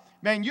 God,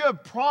 man, you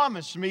have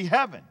promised me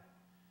heaven.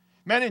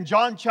 Man, in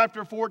John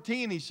chapter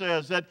 14, He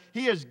says that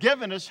He has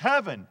given us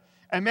heaven.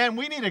 And man,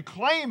 we need to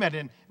claim it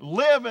and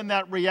live in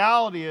that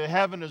reality that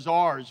heaven is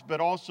ours, but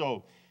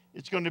also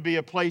it's going to be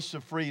a place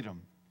of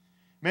freedom.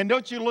 Man,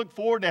 don't you look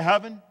forward to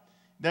heaven?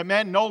 That,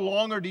 man, no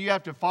longer do you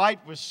have to fight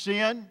with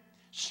sin,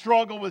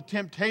 struggle with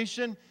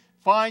temptation,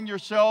 find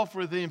yourself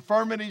with the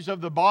infirmities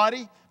of the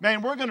body.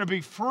 Man, we're going to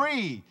be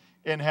free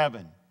in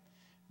heaven.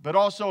 But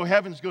also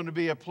heaven's going to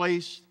be a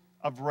place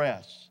of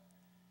rest.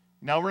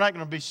 Now, we're not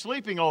going to be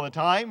sleeping all the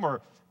time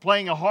or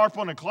playing a harp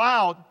on a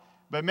cloud,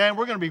 but man,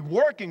 we're going to be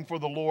working for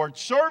the Lord,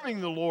 serving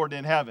the Lord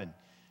in heaven,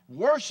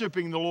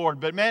 worshiping the Lord.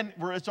 But man,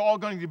 it's all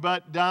going to be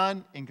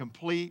done in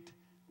complete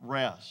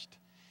rest.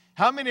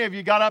 How many of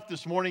you got up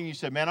this morning and you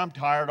said, man, I'm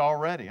tired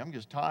already. I'm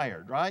just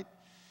tired, right?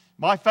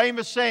 My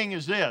famous saying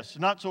is this,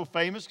 not so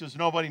famous because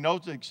nobody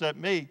knows it except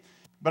me,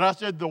 but I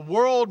said, the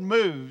world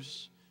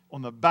moves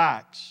on the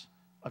backs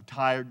of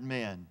tired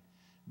men.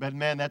 But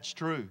man, that's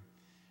true.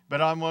 But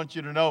I want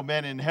you to know,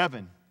 man, in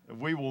heaven,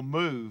 we will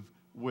move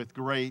with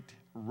great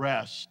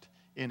rest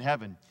in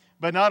heaven.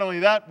 But not only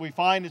that, we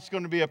find it's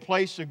going to be a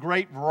place of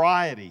great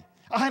variety.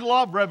 I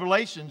love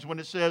Revelations when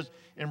it says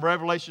in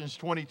Revelations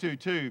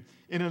 22:2,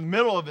 in the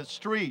middle of its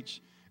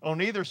streets,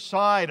 on either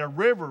side a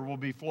river will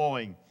be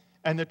flowing,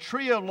 and the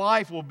tree of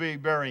life will be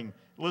bearing,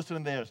 listen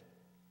to this,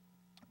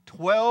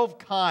 12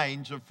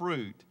 kinds of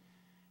fruit,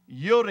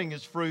 yielding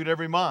its fruit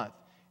every month.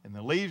 And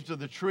the leaves of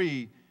the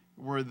tree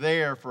were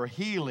there for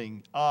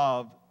healing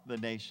of the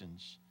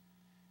nations.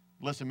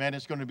 Listen, man,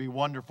 it's going to be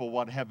wonderful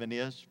what heaven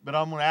is. But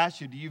I'm going to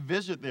ask you, do you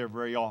visit there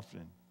very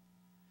often?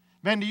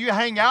 Man, do you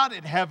hang out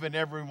in heaven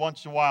every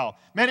once in a while?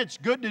 Man, it's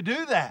good to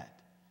do that.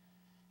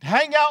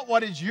 Hang out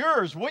what is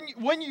yours.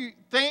 When you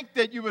think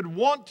that you would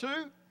want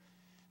to,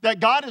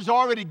 that God has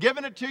already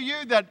given it to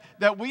you,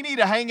 that we need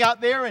to hang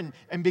out there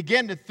and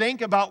begin to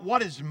think about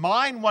what is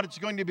mine, what it's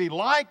going to be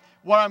like,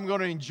 what I'm going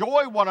to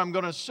enjoy, what I'm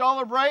going to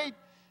celebrate.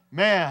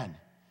 Man,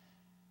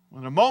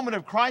 When a moment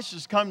of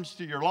crisis comes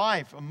to your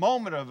life, a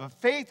moment of a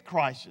faith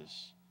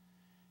crisis,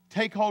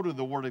 take hold of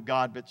the Word of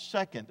God. But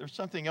second, there's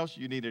something else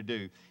you need to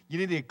do. You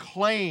need to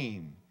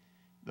claim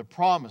the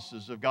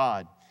promises of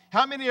God.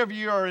 How many of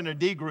you are in a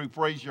D group?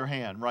 Raise your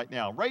hand right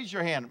now. Raise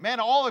your hand. Man,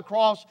 all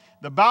across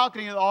the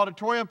balcony of the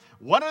auditorium,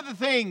 what are the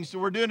things that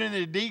we're doing in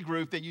a D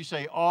group that you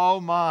say,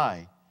 oh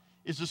my,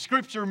 it's a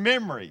scripture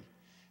memory.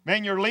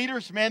 Man, your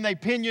leaders, man, they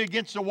pin you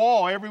against the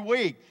wall every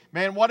week.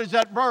 Man, what is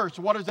that verse?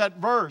 What is that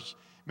verse?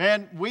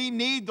 Man, we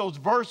need those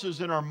verses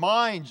in our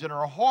minds, in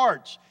our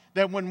hearts,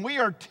 that when we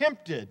are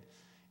tempted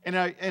in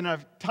a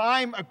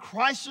time of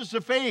crisis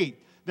of faith,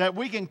 that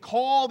we can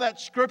call that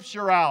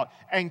scripture out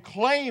and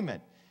claim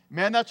it.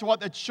 Man, that's what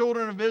the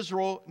children of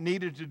Israel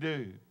needed to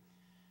do.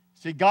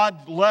 See,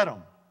 God led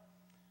them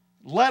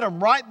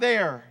right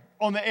there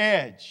on the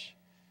edge.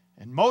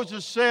 And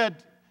Moses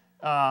said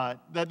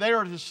that they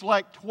are to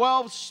select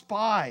 12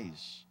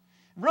 spies.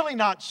 Really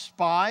not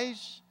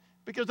spies,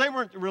 because they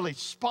weren't really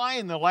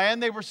spying the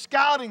land. They were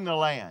scouting the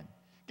land.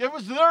 It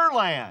was their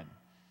land.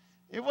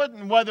 It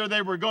wasn't whether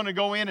they were going to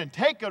go in and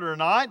take it or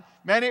not.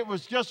 Man, it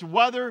was just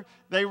whether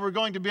they were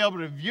going to be able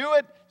to view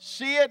it,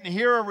 see it, and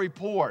hear a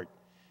report.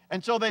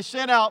 And so they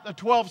sent out the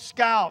 12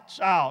 scouts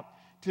out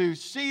to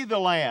see the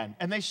land.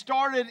 And they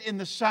started in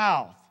the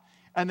south.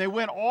 And they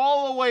went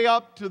all the way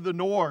up to the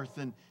north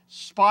and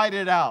spied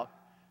it out.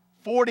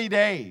 40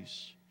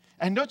 days.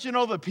 And don't you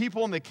know the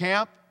people in the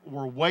camp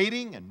were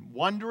waiting and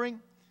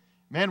wondering?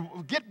 Man,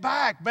 get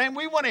back. Man,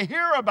 we want to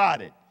hear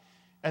about it.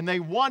 And they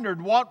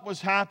wondered what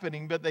was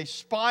happening, but they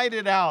spied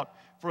it out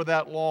for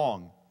that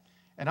long.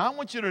 And I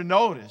want you to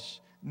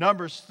notice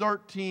Numbers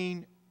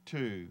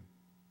 13:2.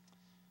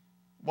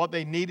 What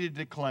they needed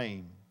to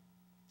claim.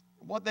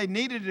 What they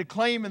needed to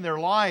claim in their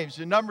lives.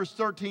 In Numbers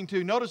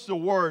 13:2, notice the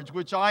words,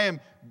 which I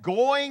am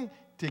going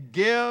to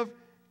give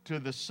to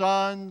the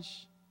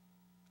sons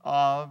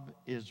of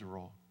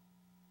Israel.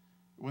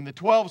 When the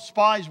 12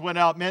 spies went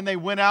out, man, they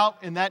went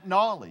out in that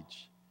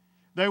knowledge.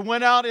 They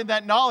went out in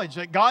that knowledge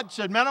that God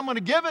said, man, I'm going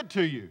to give it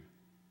to you.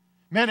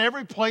 Man,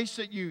 every place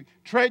that you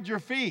tread your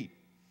feet,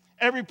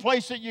 every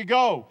place that you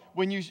go,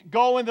 when you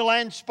go in the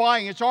land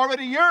spying, it's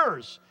already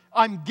yours.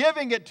 I'm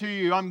giving it to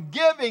you. I'm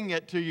giving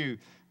it to you.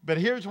 But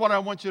here's what I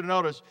want you to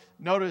notice.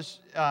 Notice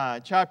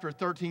chapter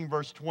 13,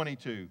 verse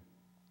 22.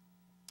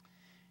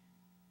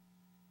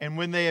 And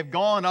when they have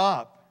gone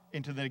up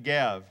into the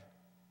Negev,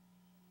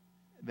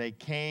 they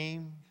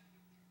came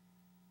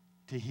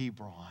to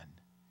Hebron.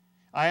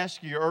 I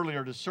asked you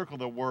earlier to circle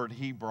the word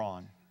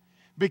Hebron.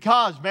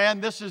 Because,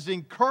 man, this is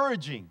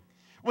encouraging.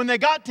 When they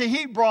got to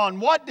Hebron,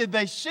 what did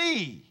they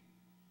see?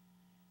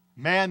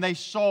 Man, they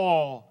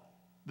saw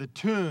the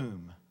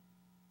tomb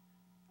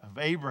of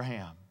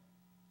Abraham.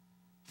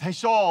 They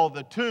saw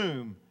the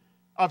tomb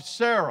of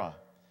Sarah.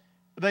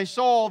 They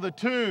saw the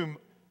tomb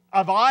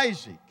of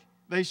Isaac.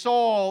 They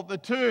saw the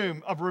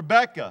tomb of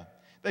Rebekah.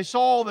 They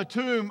saw the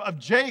tomb of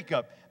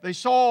Jacob. They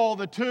saw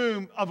the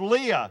tomb of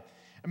Leah.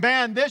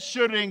 Man, this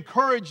should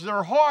encourage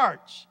their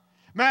hearts.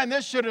 Man,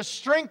 this should have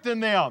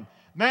strengthened them.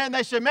 Man,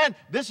 they said, man,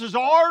 this is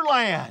our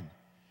land.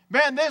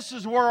 Man, this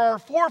is where our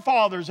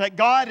forefathers that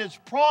God has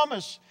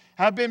promised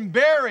have been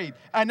buried.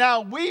 And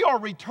now we are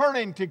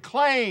returning to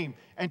claim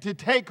and to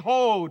take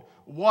hold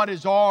what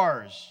is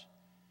ours.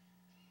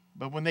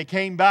 But when they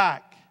came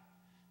back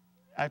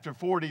after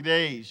 40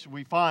 days,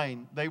 we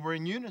find they were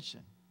in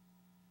unison.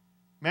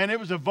 Man, it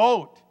was a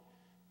vote.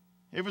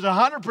 It was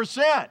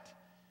 100%.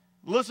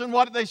 Listen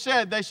what they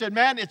said. They said,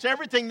 man, it's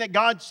everything that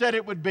God said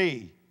it would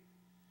be.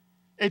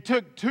 It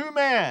took 2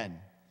 men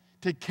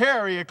to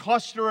carry a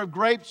cluster of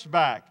grapes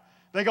back.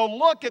 They go,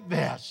 look at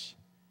this.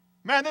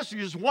 Man, this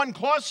is just one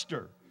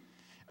cluster.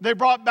 They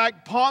brought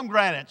back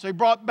pomegranates. They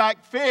brought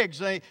back figs.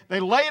 They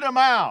laid them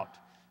out.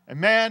 And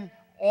man,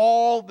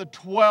 all the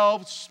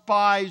 12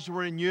 spies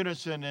were in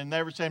unison. And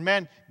they were saying,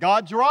 man,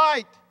 God's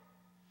right.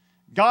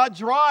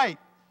 God's right.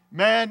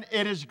 Man,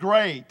 it is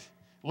great.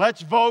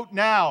 Let's vote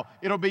now.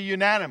 It'll be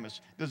unanimous.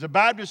 Does a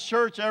Baptist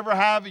church ever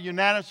have a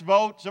unanimous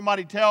vote?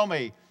 Somebody tell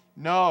me.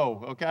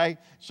 No, okay?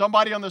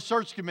 Somebody on the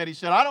search committee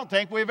said, I don't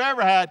think we've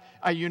ever had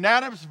a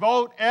unanimous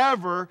vote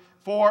ever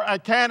for a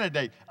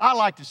candidate. I'd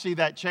like to see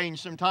that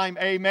change sometime.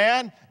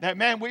 Amen? That,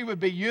 man, we would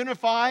be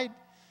unified.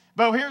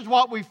 But here's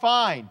what we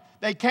find.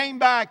 They came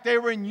back. They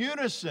were in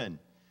unison.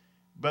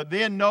 But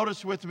then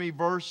notice with me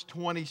verse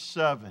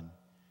 27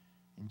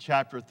 in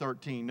chapter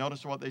 13.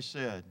 Notice what they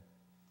said.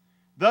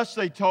 Thus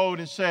they told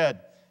and said,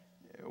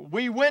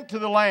 we went to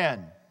the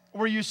land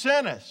where you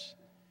sent us.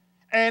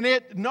 And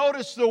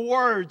notice the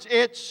words,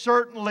 it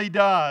certainly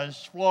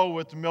does flow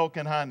with milk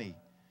and honey.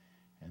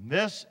 And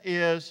this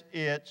is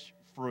its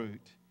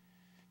fruit.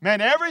 Man,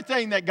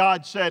 everything that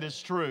God said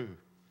is true.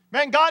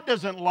 Man, God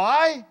doesn't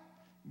lie.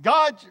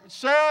 God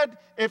said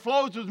it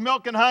flows with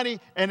milk and honey,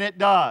 and it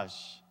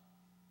does.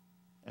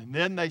 And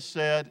then they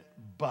said,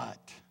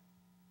 but.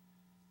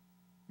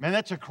 Man,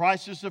 that's a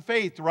crisis of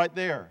faith right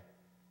there.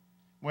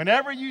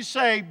 Whenever you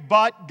say,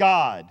 but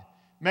God,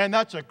 man,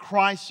 that's a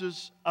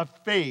crisis of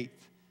faith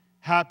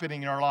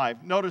happening in our life.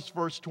 Notice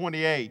verse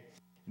 28.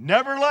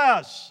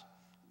 Nevertheless,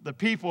 the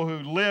people who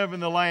live in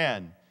the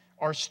land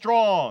are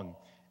strong,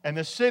 and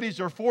the cities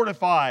are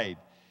fortified,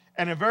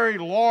 and a very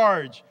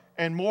large,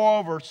 and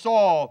moreover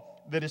saw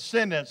the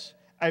descendants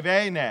of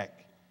Anak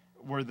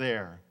were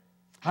there.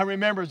 I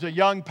remember as a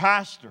young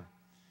pastor,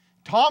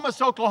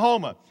 Thomas,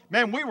 Oklahoma,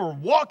 man, we were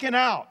walking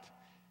out.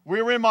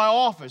 We were in my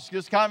office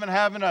just kind of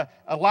having a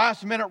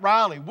last-minute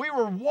rally. We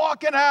were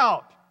walking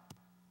out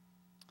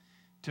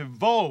to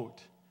vote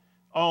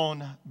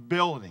on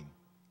building.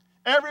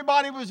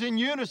 Everybody was in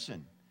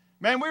unison.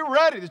 Man, we were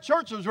ready. The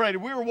church was ready.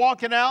 We were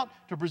walking out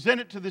to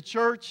present it to the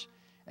church,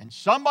 and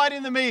somebody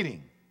in the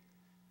meeting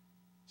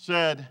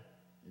said,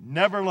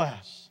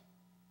 nevertheless.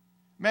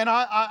 Man,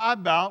 I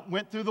about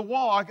went through the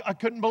wall. I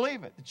couldn't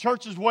believe it. The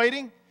church is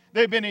waiting.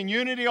 They've been in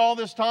unity all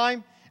this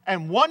time,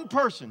 and one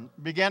person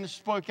began to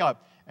speak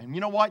up. And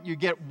you know what? You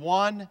get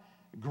one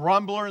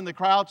grumbler in the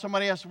crowd.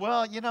 Somebody asked,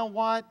 well, you know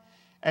what?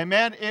 And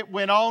man, it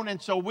went on,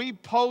 and so we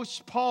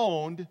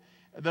postponed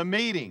the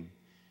meeting.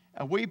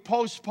 We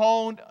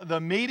postponed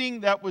the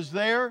meeting that was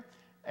there,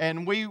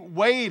 and we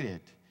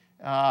waited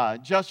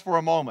just for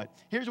a moment.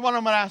 Here's what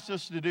I'm going to ask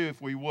us to do,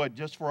 if we would,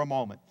 just for a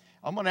moment.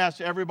 I'm going to ask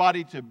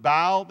everybody to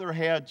bow their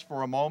heads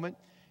for a moment.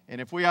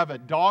 And if we have a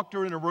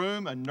doctor in the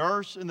room, a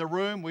nurse in the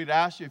room, we'd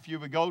ask you if you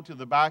would go to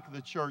the back of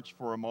the church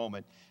for a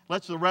moment.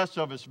 Let's the rest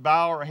of us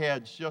bow our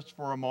heads just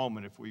for a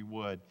moment, if we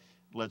would.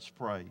 Let's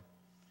pray.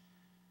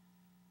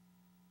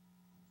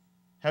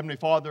 Heavenly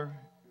Father,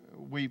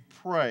 we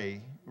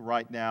pray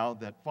right now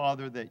that,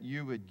 Father, that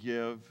you would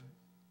give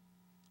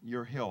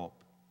your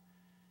help.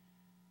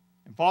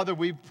 And Father,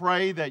 we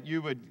pray that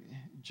you would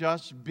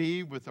just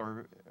be with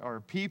our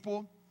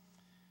people,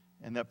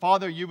 and that,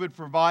 Father, you would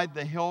provide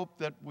the help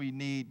that we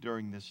need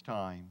during this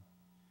time.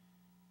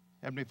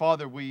 Heavenly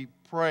Father, we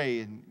pray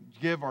and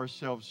give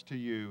ourselves to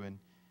you,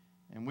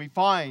 and we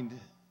find,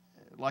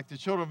 like the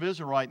children of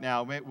Israel right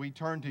now, we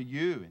turn to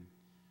you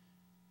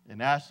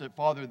and ask that,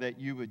 Father, that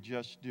you would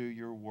just do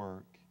your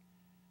work.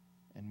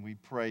 And we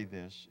pray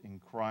this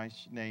in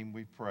Christ's name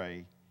we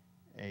pray.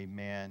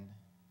 Amen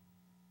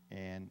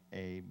and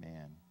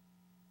amen.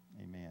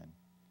 Amen.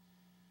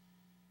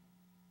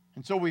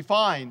 And so we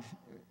find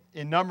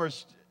in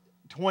Numbers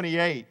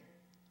 28,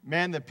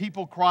 man, the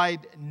people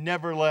cried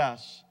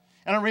nevertheless.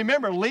 And I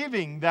remember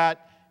leaving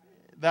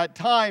that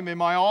time in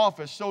my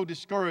office so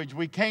discouraged.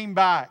 We came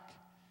back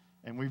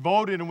and we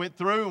voted and went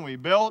through and we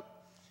built.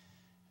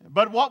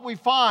 But what we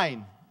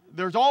find,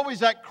 there's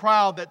always that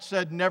crowd that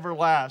said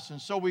nevertheless. And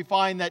so we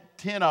find that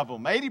 10 of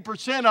them,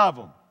 80% of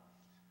them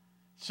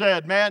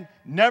said, man,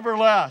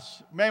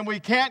 nevertheless. Man, we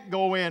can't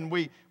go in.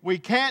 We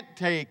can't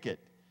take it.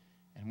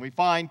 And we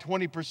find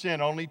 20%,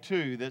 only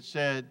 2 that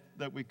said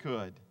that we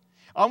could.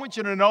 I want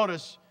you to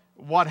notice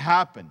what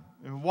happened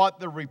and what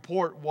the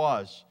report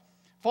was.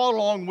 Follow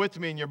along with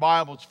me in your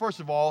Bibles. First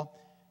of all,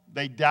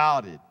 they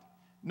doubted.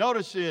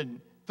 Notice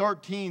in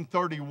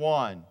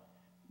 13:31,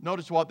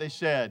 notice what they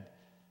said.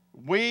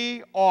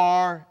 We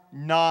are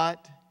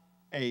not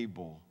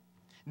able.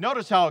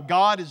 Notice how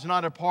God is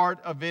not a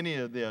part of any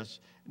of this.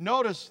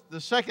 Notice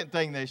the second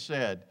thing they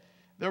said.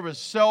 There was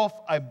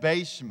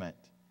self-abasement.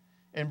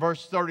 In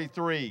verse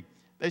 33,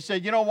 they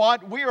said, you know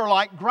what? We are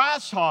like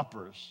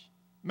grasshoppers.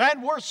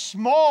 Man, we're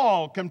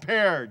small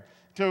compared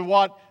to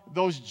what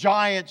those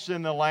giants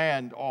in the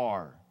land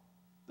are.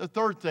 The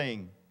third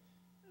thing,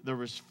 there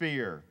was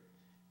fear.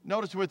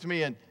 Notice with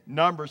me in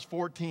Numbers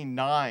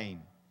 14:9,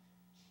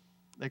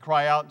 they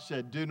cry out and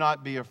said, do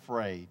not be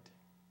afraid.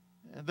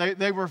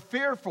 They were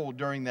fearful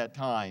during that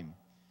time.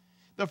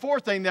 The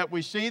fourth thing that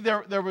we see,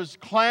 there was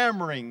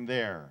clamoring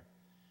there.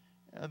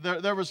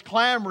 There was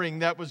clamoring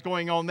that was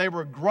going on. They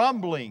were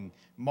grumbling.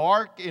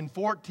 Mark in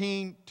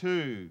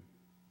 14:2.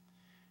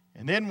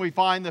 And then we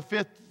find the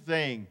fifth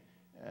thing.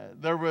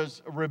 There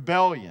was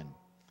rebellion.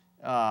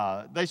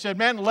 They said,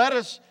 man, let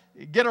us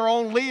get our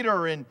own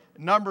leader in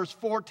Numbers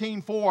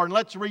 14:4 and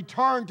let's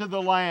return to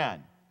the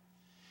land.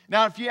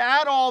 Now, if you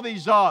add all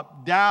these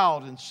up,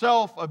 doubt and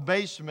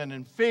self-abasement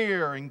and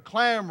fear and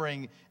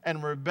clamoring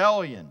and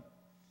rebellion,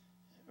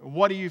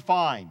 what do you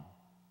find?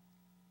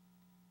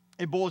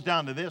 It boils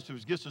down to this. It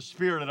was just a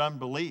spirit of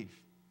unbelief.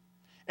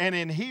 And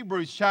in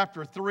Hebrews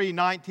chapter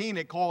 3:19,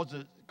 it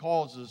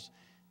calls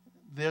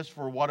this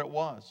for what it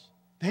was.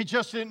 They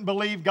just didn't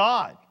believe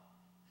God.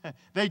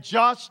 They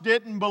just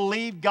didn't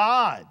believe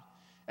God.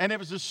 And it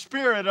was a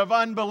spirit of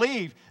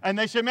unbelief. And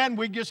they said, man,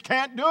 we just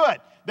can't do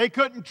it. They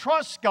couldn't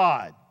trust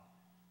God.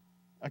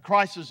 A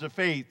crisis of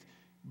faith.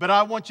 But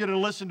I want you to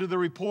listen to the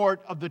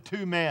report of the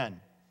 2 men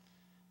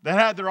that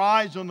had their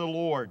eyes on the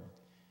Lord.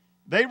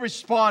 They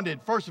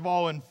responded, first of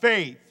all, in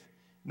faith.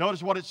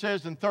 Notice what it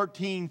says in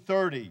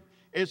 13:30.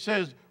 It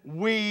says,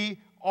 we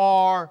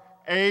are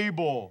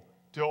able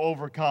to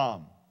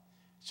overcome.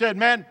 It said,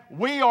 man,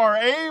 we are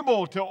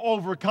able to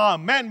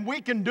overcome. Man,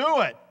 we can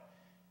do it.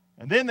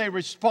 And then they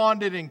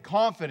responded in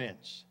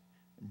confidence.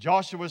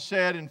 Joshua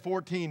said in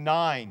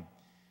 14:9,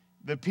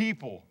 the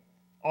people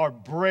are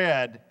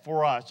bread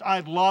for us.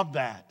 I love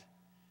that.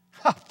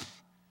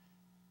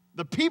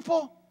 The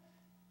people,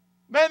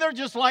 man, they're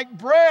just like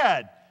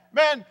bread.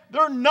 Man,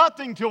 they're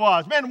nothing to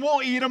us. Man,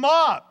 we'll eat them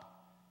up.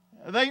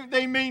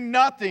 They mean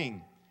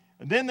nothing.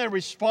 And then they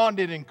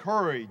responded in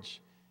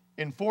courage.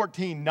 In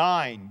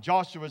 14:9,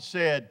 Joshua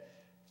said,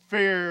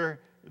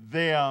 fear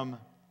them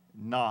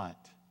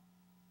not.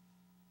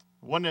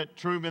 Wasn't it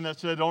Truman that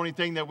said the only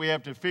thing that we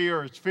have to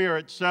fear is fear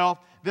itself?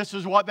 This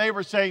is what they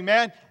were saying,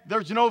 man,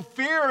 there's no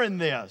fear in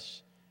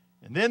this.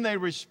 And then they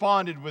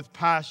responded with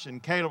passion.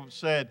 Caleb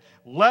said,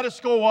 let us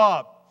go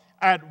up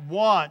at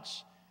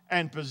once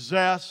and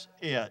possess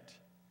it.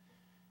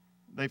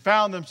 They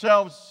found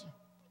themselves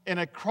in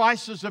a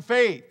crisis of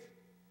faith.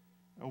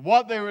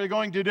 What they were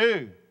going to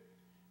do.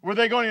 Were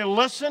they going to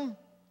listen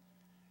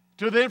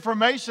to the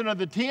information of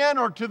the 10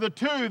 or to the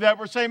 2 that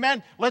were saying,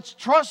 man, let's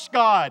trust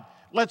God.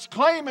 Let's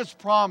claim His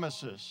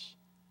promises.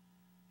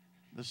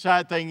 The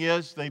sad thing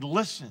is they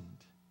listened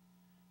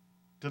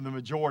to the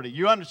majority.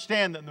 You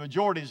understand that the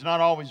majority is not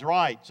always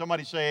right.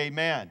 Somebody say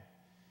amen.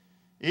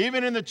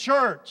 Even in the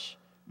church,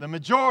 the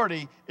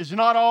majority is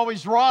not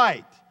always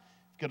right.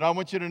 Because I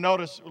want you to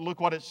notice, look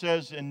what it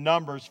says in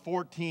Numbers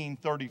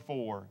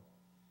 14:34.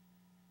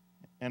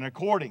 And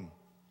according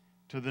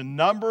to the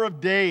number of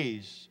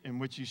days in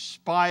which you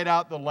spied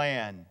out the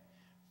land,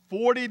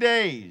 40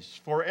 days,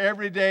 for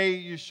every day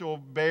you shall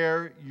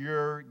bear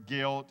your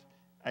guilt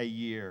a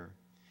year.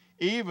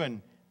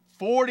 Even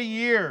 40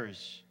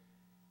 years,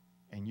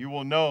 and you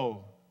will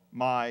know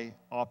my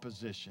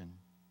opposition.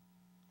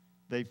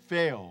 They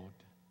failed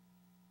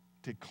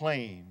to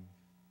claim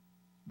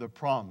the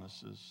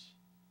promises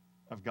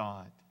of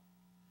God.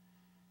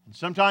 And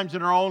sometimes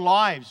in our own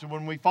lives,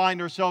 when we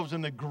find ourselves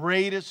in the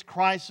greatest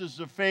crisis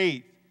of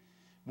faith,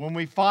 when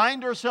we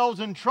find ourselves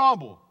in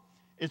trouble,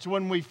 it's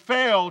when we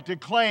fail to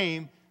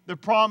claim the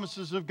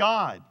promises of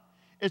God.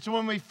 It's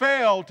when we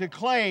fail to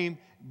claim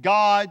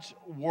God's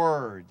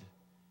Word.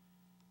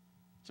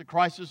 It's a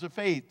crisis of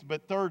faith.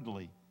 But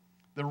thirdly,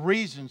 the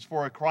reasons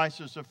for a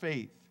crisis of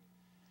faith.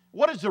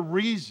 What is the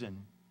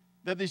reason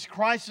that these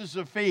crises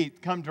of faith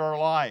come to our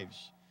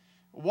lives?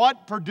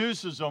 What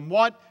produces them?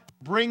 What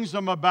brings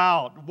them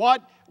about?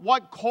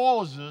 What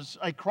causes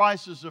a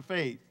crisis of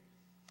faith?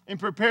 In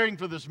preparing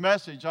for this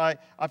message, I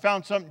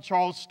found something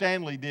Charles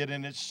Stanley did,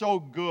 and it's so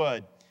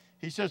good.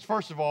 He says,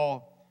 first of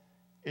all,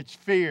 it's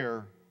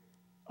fear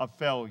of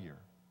failure.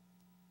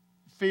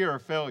 Fear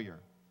of failure.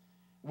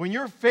 When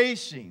you're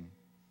facing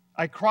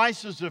a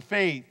crisis of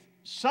faith,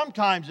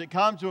 sometimes it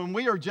comes when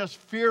we are just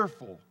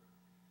fearful.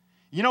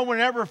 You know,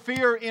 whenever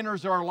fear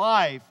enters our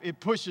life, it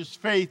pushes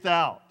faith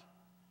out.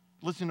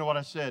 Listen to what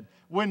I said.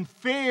 When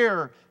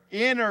fear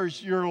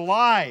enters your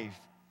life,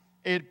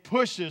 it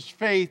pushes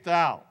faith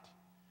out.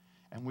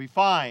 And we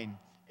find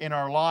in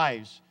our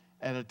lives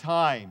at a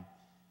time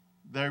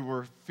they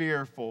were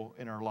fearful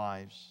in our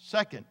lives.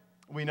 Second,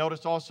 we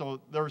notice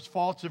also there's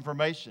false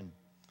information.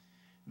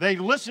 They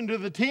listened to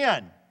the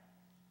 10.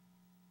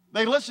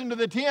 They listened to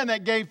the 10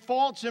 that gave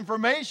false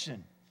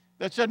information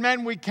that said,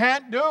 man, we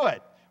can't do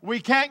it.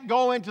 We can't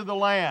go into the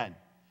land.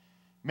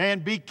 Man,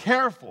 be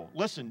careful.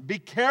 Listen, be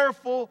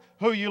careful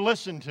who you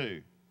listen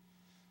to.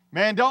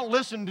 Man, don't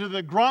listen to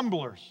the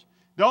grumblers.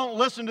 Don't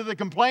listen to the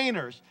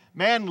complainers.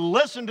 Man,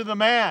 listen to the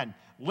man.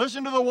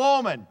 Listen to the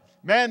woman.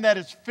 Man, that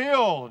is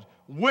filled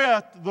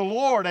with the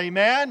Lord.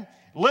 Amen?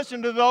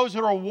 Listen to those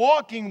that are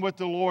walking with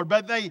the Lord,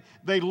 but they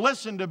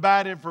listen to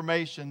bad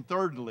information.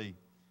 Thirdly,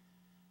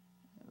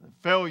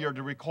 failure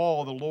to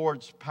recall the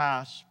Lord's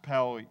past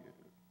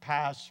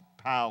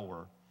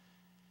power.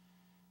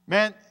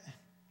 Man,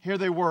 here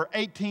they were,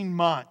 18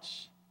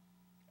 months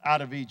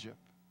out of Egypt.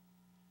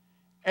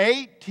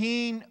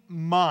 18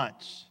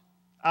 months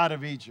out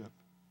of Egypt.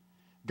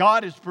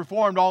 God has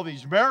performed all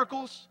these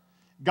miracles.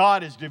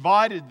 God has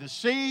divided the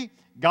sea.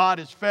 God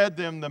has fed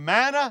them the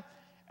manna.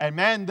 And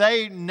man,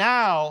 they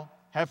now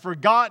have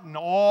forgotten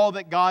all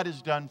that God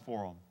has done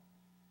for them.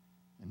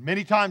 And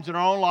many times in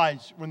our own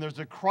lives, when there's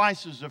a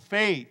crisis of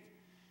faith,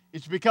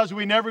 it's because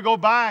we never go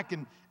back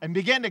and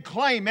begin to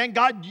claim, man,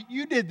 God,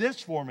 you did this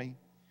for me.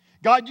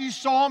 God, you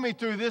saw me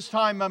through this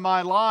time in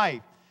my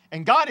life.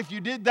 And God, if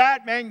you did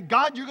that, man,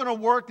 God, you're going to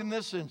work in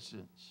this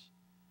instance.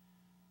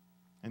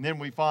 And then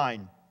we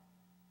find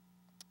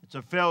it's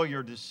a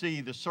failure to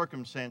see the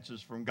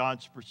circumstances from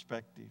God's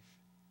perspective.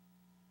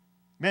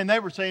 Man, they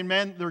were saying,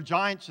 man, there are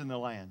giants in the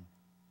land.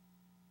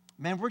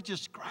 Man, we're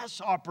just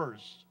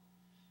grasshoppers.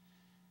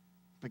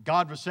 But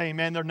God was saying,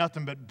 man, they're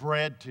nothing but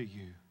bread to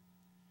you.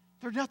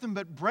 They're nothing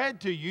but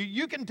bread to you.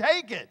 You can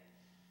take it.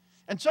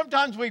 And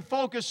sometimes we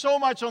focus so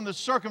much on the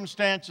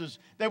circumstances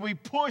that we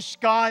push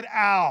God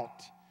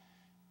out.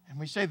 And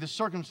we say the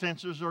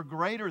circumstances are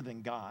greater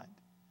than God.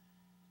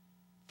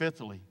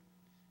 Fifthly,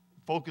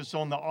 focus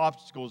on the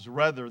obstacles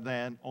rather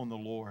than on the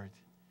Lord.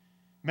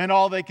 Men,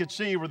 all they could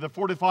see were the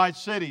fortified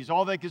cities.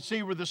 All they could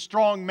see were the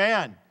strong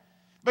men.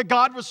 But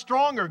God was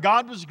stronger.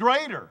 God was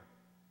greater.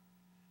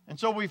 And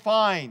so we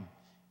find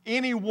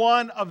any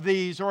one of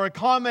these or a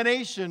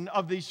combination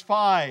of these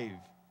 5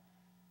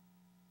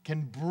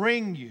 can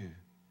bring you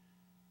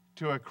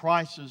to a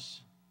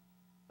crisis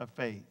of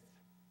faith.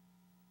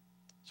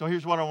 So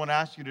here's what I want to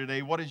ask you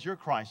today. What is your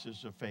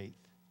crisis of faith?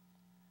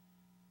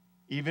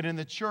 even in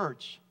the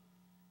church.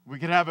 We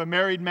could have a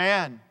married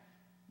man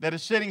that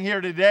is sitting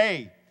here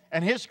today,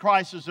 and his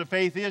crisis of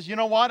faith is, you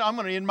know what, I'm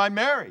going to end my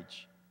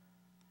marriage.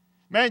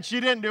 Man, she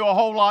didn't do a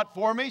whole lot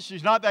for me.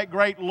 She's not that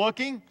great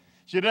looking.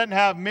 She doesn't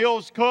have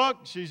meals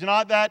cooked. She's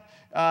not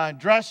that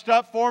dressed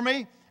up for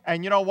me.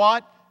 And you know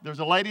what? There's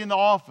a lady in the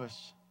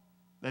office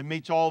that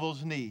meets all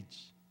those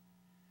needs.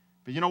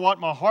 But you know what?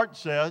 My heart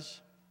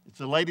says it's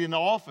the lady in the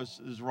office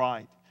is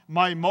right.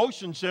 My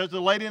emotion says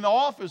the lady in the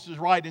office is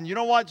right. And you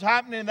know what's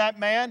happening to that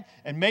man?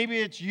 And maybe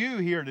it's you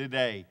here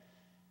today.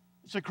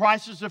 It's a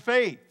crisis of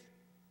faith.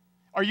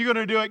 Are you going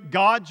to do it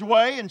God's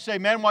way and say,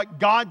 man, what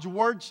God's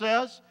Word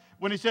says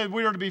when He said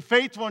we are to be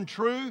faithful and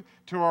true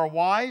to our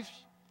wives?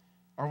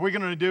 Or are we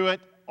going to do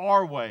it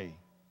our way?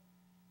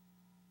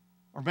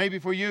 Or maybe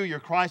for you, your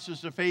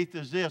crisis of faith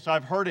is this.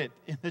 I've heard it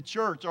in the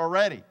church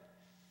already.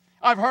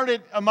 I've heard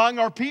it among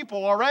our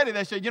people already.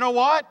 They said, you know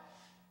what?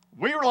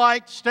 We were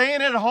like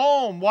staying at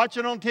home,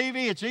 watching on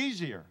TV. It's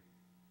easier.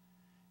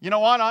 You know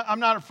what? I'm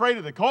not afraid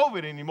of the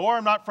COVID anymore.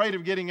 I'm not afraid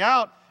of getting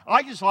out.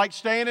 I just like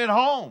staying at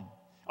home.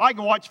 I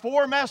can watch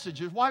 4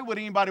 messages. Why would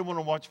anybody want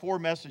to watch 4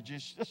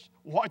 messages? Just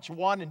watch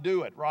one and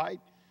do it, right?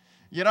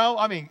 You know,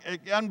 I mean,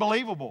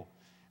 unbelievable.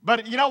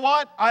 But you know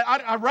what?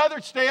 I'd rather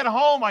stay at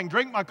home. I can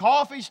drink my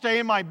coffee, stay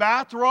in my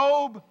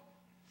bathrobe.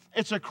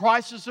 It's a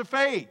crisis of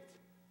faith.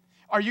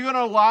 Are you going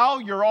to allow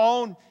your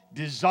own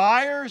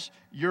desires,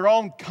 your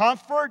own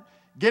comfort,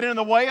 get in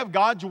the way of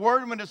God's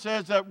Word when it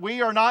says that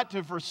we are not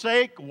to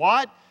forsake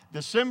what? The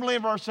assembly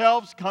of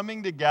ourselves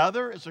coming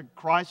together? It's a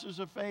crisis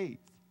of faith.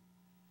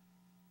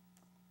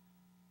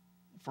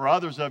 For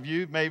others of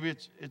you, maybe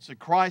it's a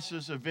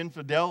crisis of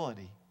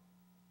infidelity.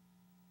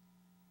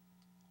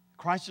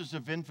 Crisis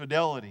of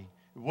infidelity,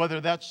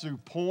 whether that's through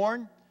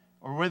porn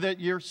or whether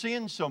you're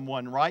seeing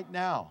someone right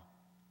now.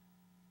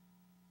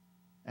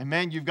 And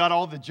man, you've got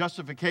all the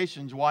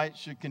justifications why it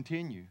should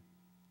continue.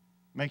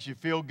 Makes you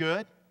feel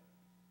good.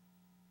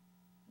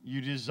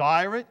 You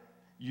desire it.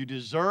 You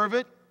deserve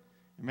it.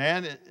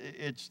 Man,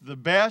 it's the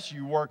best.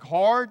 You work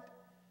hard.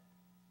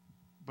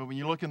 But when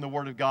you look in the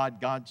Word of God,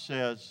 God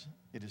says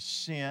it is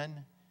sin.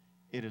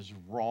 It is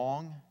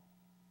wrong.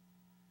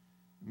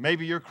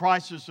 Maybe your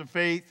crisis of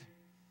faith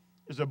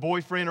is a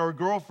boyfriend or a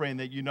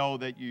girlfriend that you know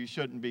that you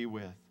shouldn't be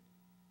with.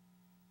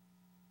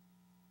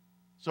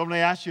 So I'm going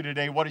to ask you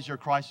today, what is your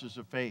crisis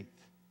of faith?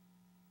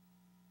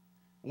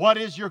 What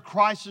is your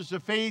crisis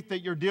of faith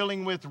that you're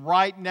dealing with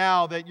right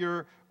now that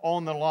you're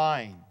on the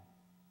line?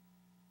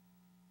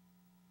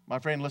 My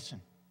friend,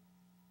 listen.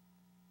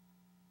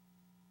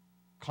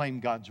 Claim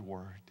God's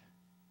Word.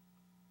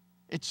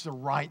 It's the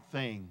right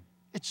thing.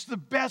 It's the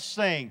best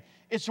thing.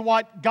 It's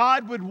what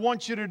God would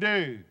want you to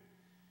do.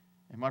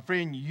 And my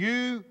friend,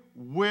 you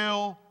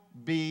will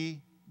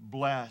be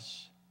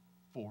blessed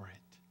for it.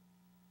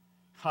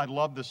 I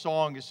love the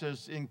song. It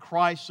says, in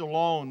Christ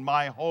alone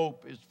my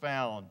hope is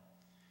found.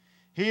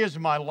 He is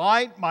my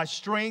light, my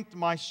strength,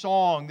 my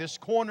song, this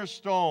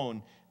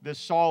cornerstone, this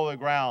solid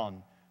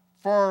ground,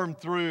 firm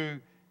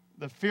through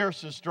the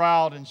fiercest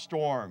drought and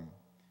storm.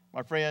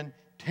 My friend,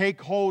 take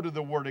hold of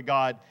the Word of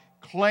God.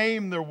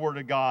 Claim the Word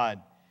of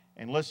God.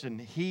 And listen,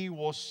 He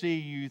will see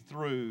you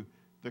through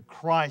the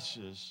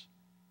crisis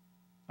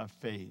of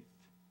faith.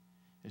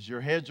 As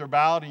your heads are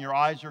bowed and your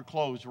eyes are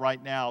closed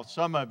right now,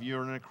 some of you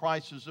are in a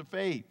crisis of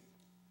faith.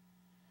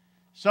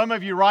 Some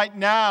of you right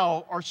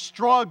now are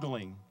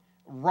struggling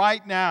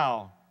right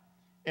now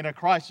in a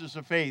crisis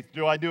of faith.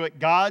 Do I do it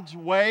God's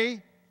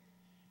way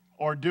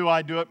or do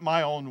I do it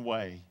my own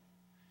way?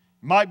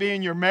 It might be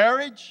in your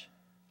marriage.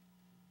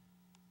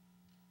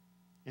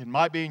 It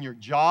might be in your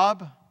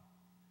job.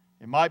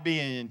 It might be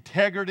an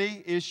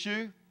integrity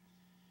issue.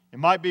 It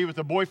might be with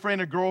a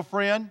boyfriend or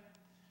girlfriend.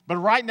 But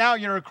right now,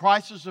 you're in a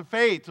crisis of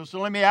faith. So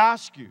let me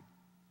ask you,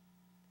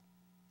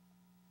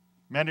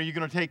 man, are you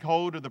going to take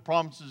hold of the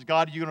promises of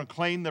God? Are you going to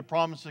claim the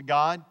promise of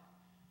God?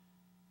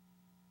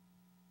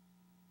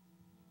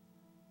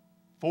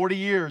 40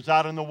 years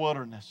out in the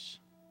wilderness.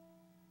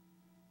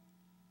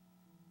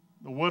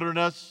 The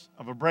wilderness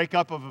of a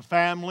breakup of a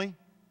family.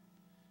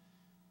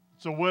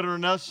 It's a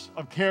wilderness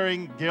of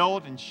carrying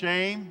guilt and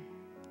shame.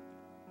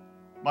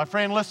 My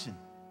friend, listen.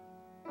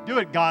 Do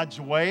it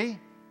God's way.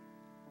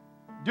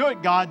 Do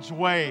it God's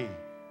way.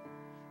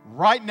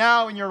 Right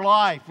now in your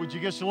life, would you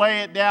just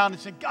lay it down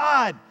and say,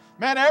 God,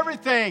 man,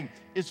 everything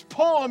is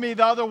pulling me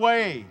the other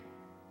way.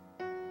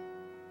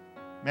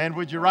 Man,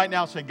 would you right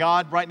now say,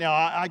 God, right now,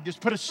 I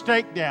just put a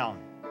stake down.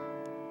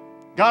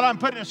 God, I'm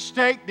putting a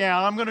stake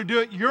down. I'm going to do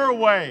it your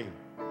way.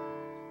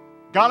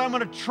 God, I'm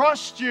going to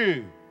trust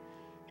you.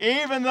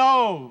 Even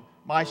though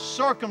my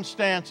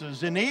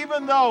circumstances and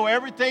even though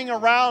everything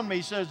around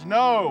me says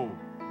no,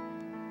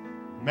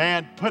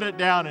 man, put it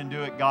down and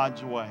do it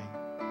God's way.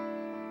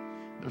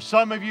 There's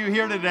some of you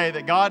here today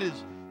that God has,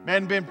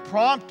 man, been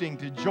prompting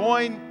to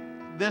join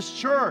this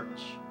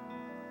church.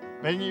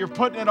 Man, you're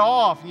putting it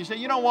off. And you say,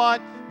 you know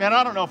what? Man,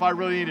 I don't know if I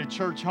really need a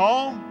church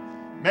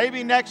home.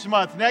 Maybe next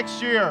month,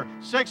 next year,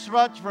 6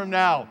 months from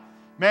now.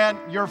 Man,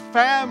 your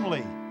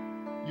family,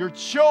 your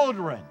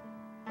children,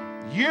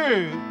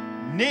 you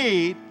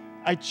need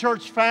a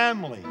church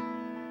family.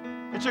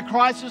 It's a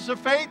crisis of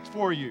faith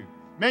for you.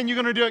 Man, you're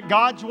going to do it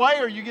God's way,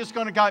 or you're just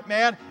going to go,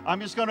 man, I'm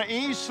just going to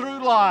ease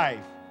through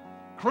life,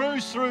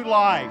 cruise through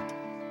life.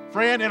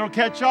 Friend, it'll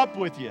catch up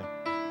with you.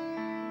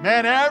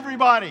 Man,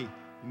 everybody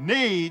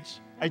needs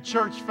a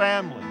church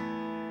family.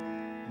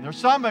 And there's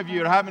some of you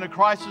that are having a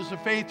crisis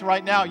of faith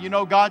right now. You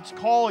know God's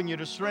calling you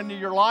to surrender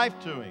your life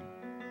to Him.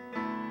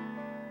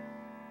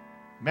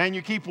 Man,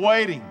 you keep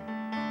waiting.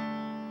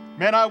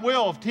 Man, I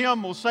will if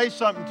Tim will say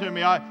something to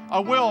me. I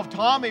will if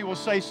Tommy will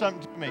say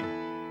something to me.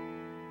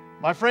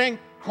 My friend,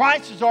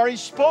 Christ has already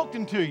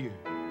spoken to you.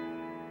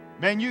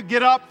 Man, you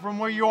get up from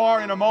where you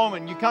are in a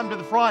moment. You come to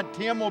the front.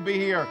 Tim will be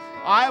here.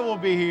 I will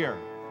be here.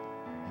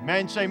 And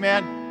man, say,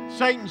 man,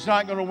 Satan's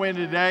not going to win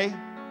today.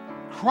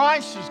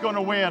 Christ is going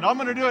to win. I'm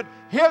going to do it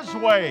His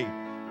way.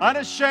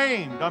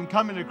 Unashamed, I'm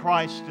coming to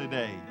Christ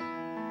today.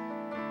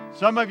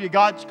 Some of you,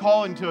 God's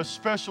calling to a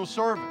special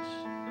service.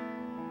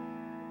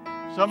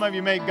 Some of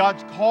you made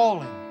God's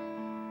calling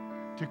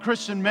to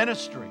Christian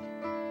ministry.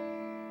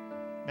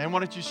 Man, why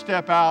don't you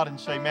step out and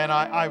say, man,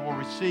 I will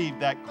receive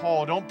that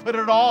call. Don't put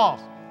it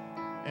off.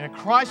 In a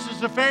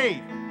crisis of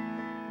faith,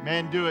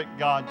 man, do it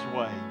God's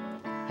way.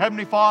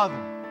 Heavenly Father,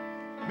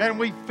 man,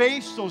 we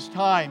face those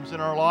times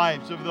in our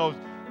lives of those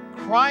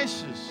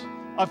crises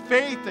of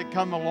faith that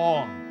come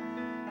along.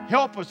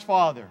 Help us,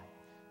 Father,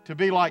 to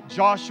be like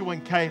Joshua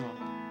and Caleb,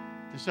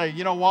 to say,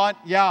 you know what?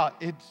 Yeah,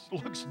 it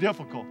looks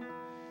difficult.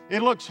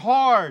 It looks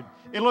hard.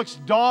 It looks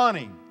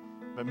daunting.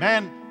 But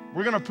man,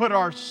 we're going to put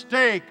our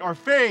stake, our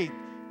faith,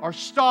 our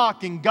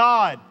stock in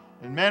God.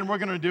 And man, we're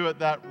going to do it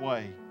that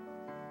way.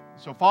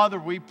 So Father,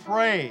 we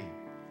pray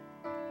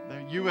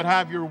that you would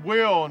have your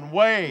will and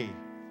way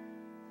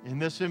in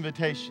this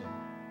invitation.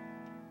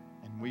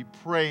 And we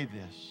pray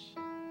this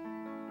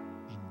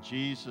in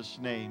Jesus'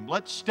 name.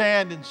 Let's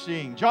stand and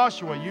sing.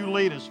 Joshua, you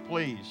lead us,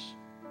 please.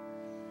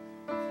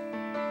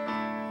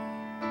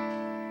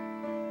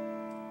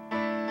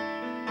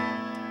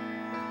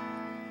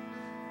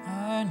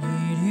 I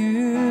need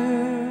you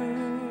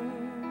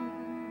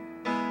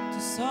to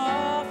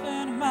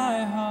soften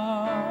my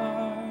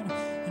heart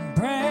and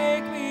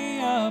break me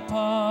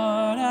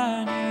apart.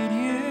 I need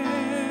you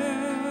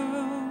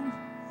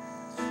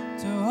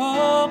to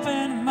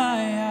open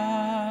my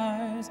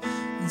eyes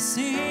and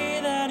see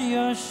that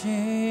you're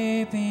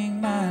shaping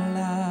my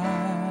life.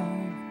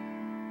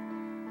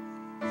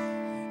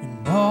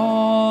 And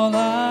all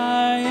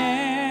I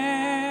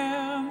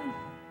am,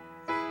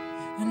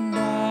 and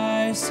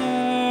I surrender.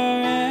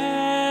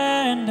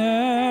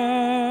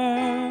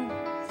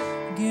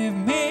 Give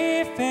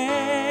me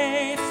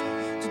faith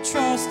to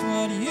trust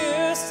what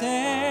you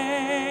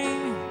say,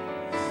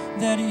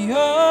 that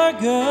you're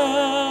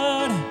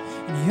good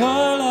and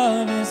your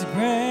love is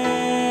great.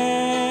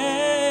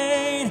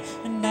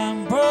 And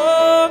I'm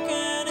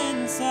broken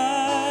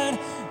inside,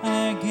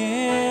 I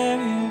give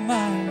you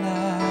my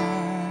life.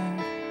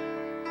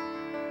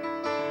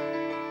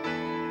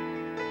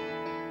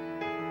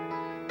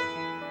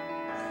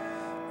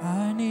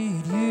 I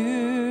need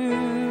you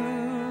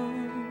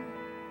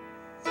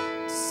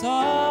to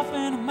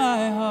soften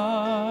my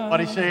heart.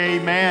 Somebody say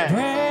amen.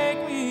 Break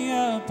me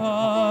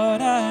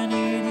apart. I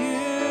need you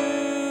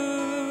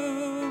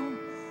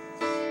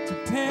to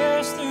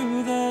pierce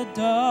through the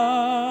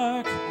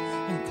dark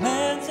and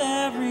cleanse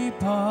every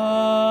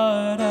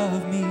part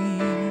of me.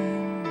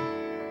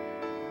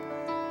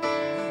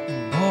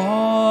 And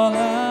all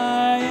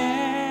I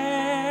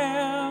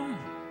am,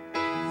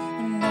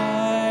 and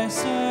I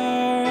surrender.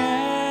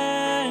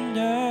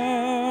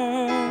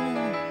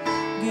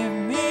 Give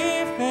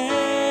me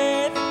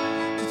faith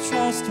to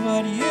trust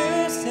what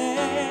you say,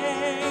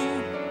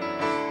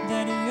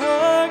 that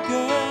you're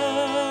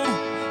good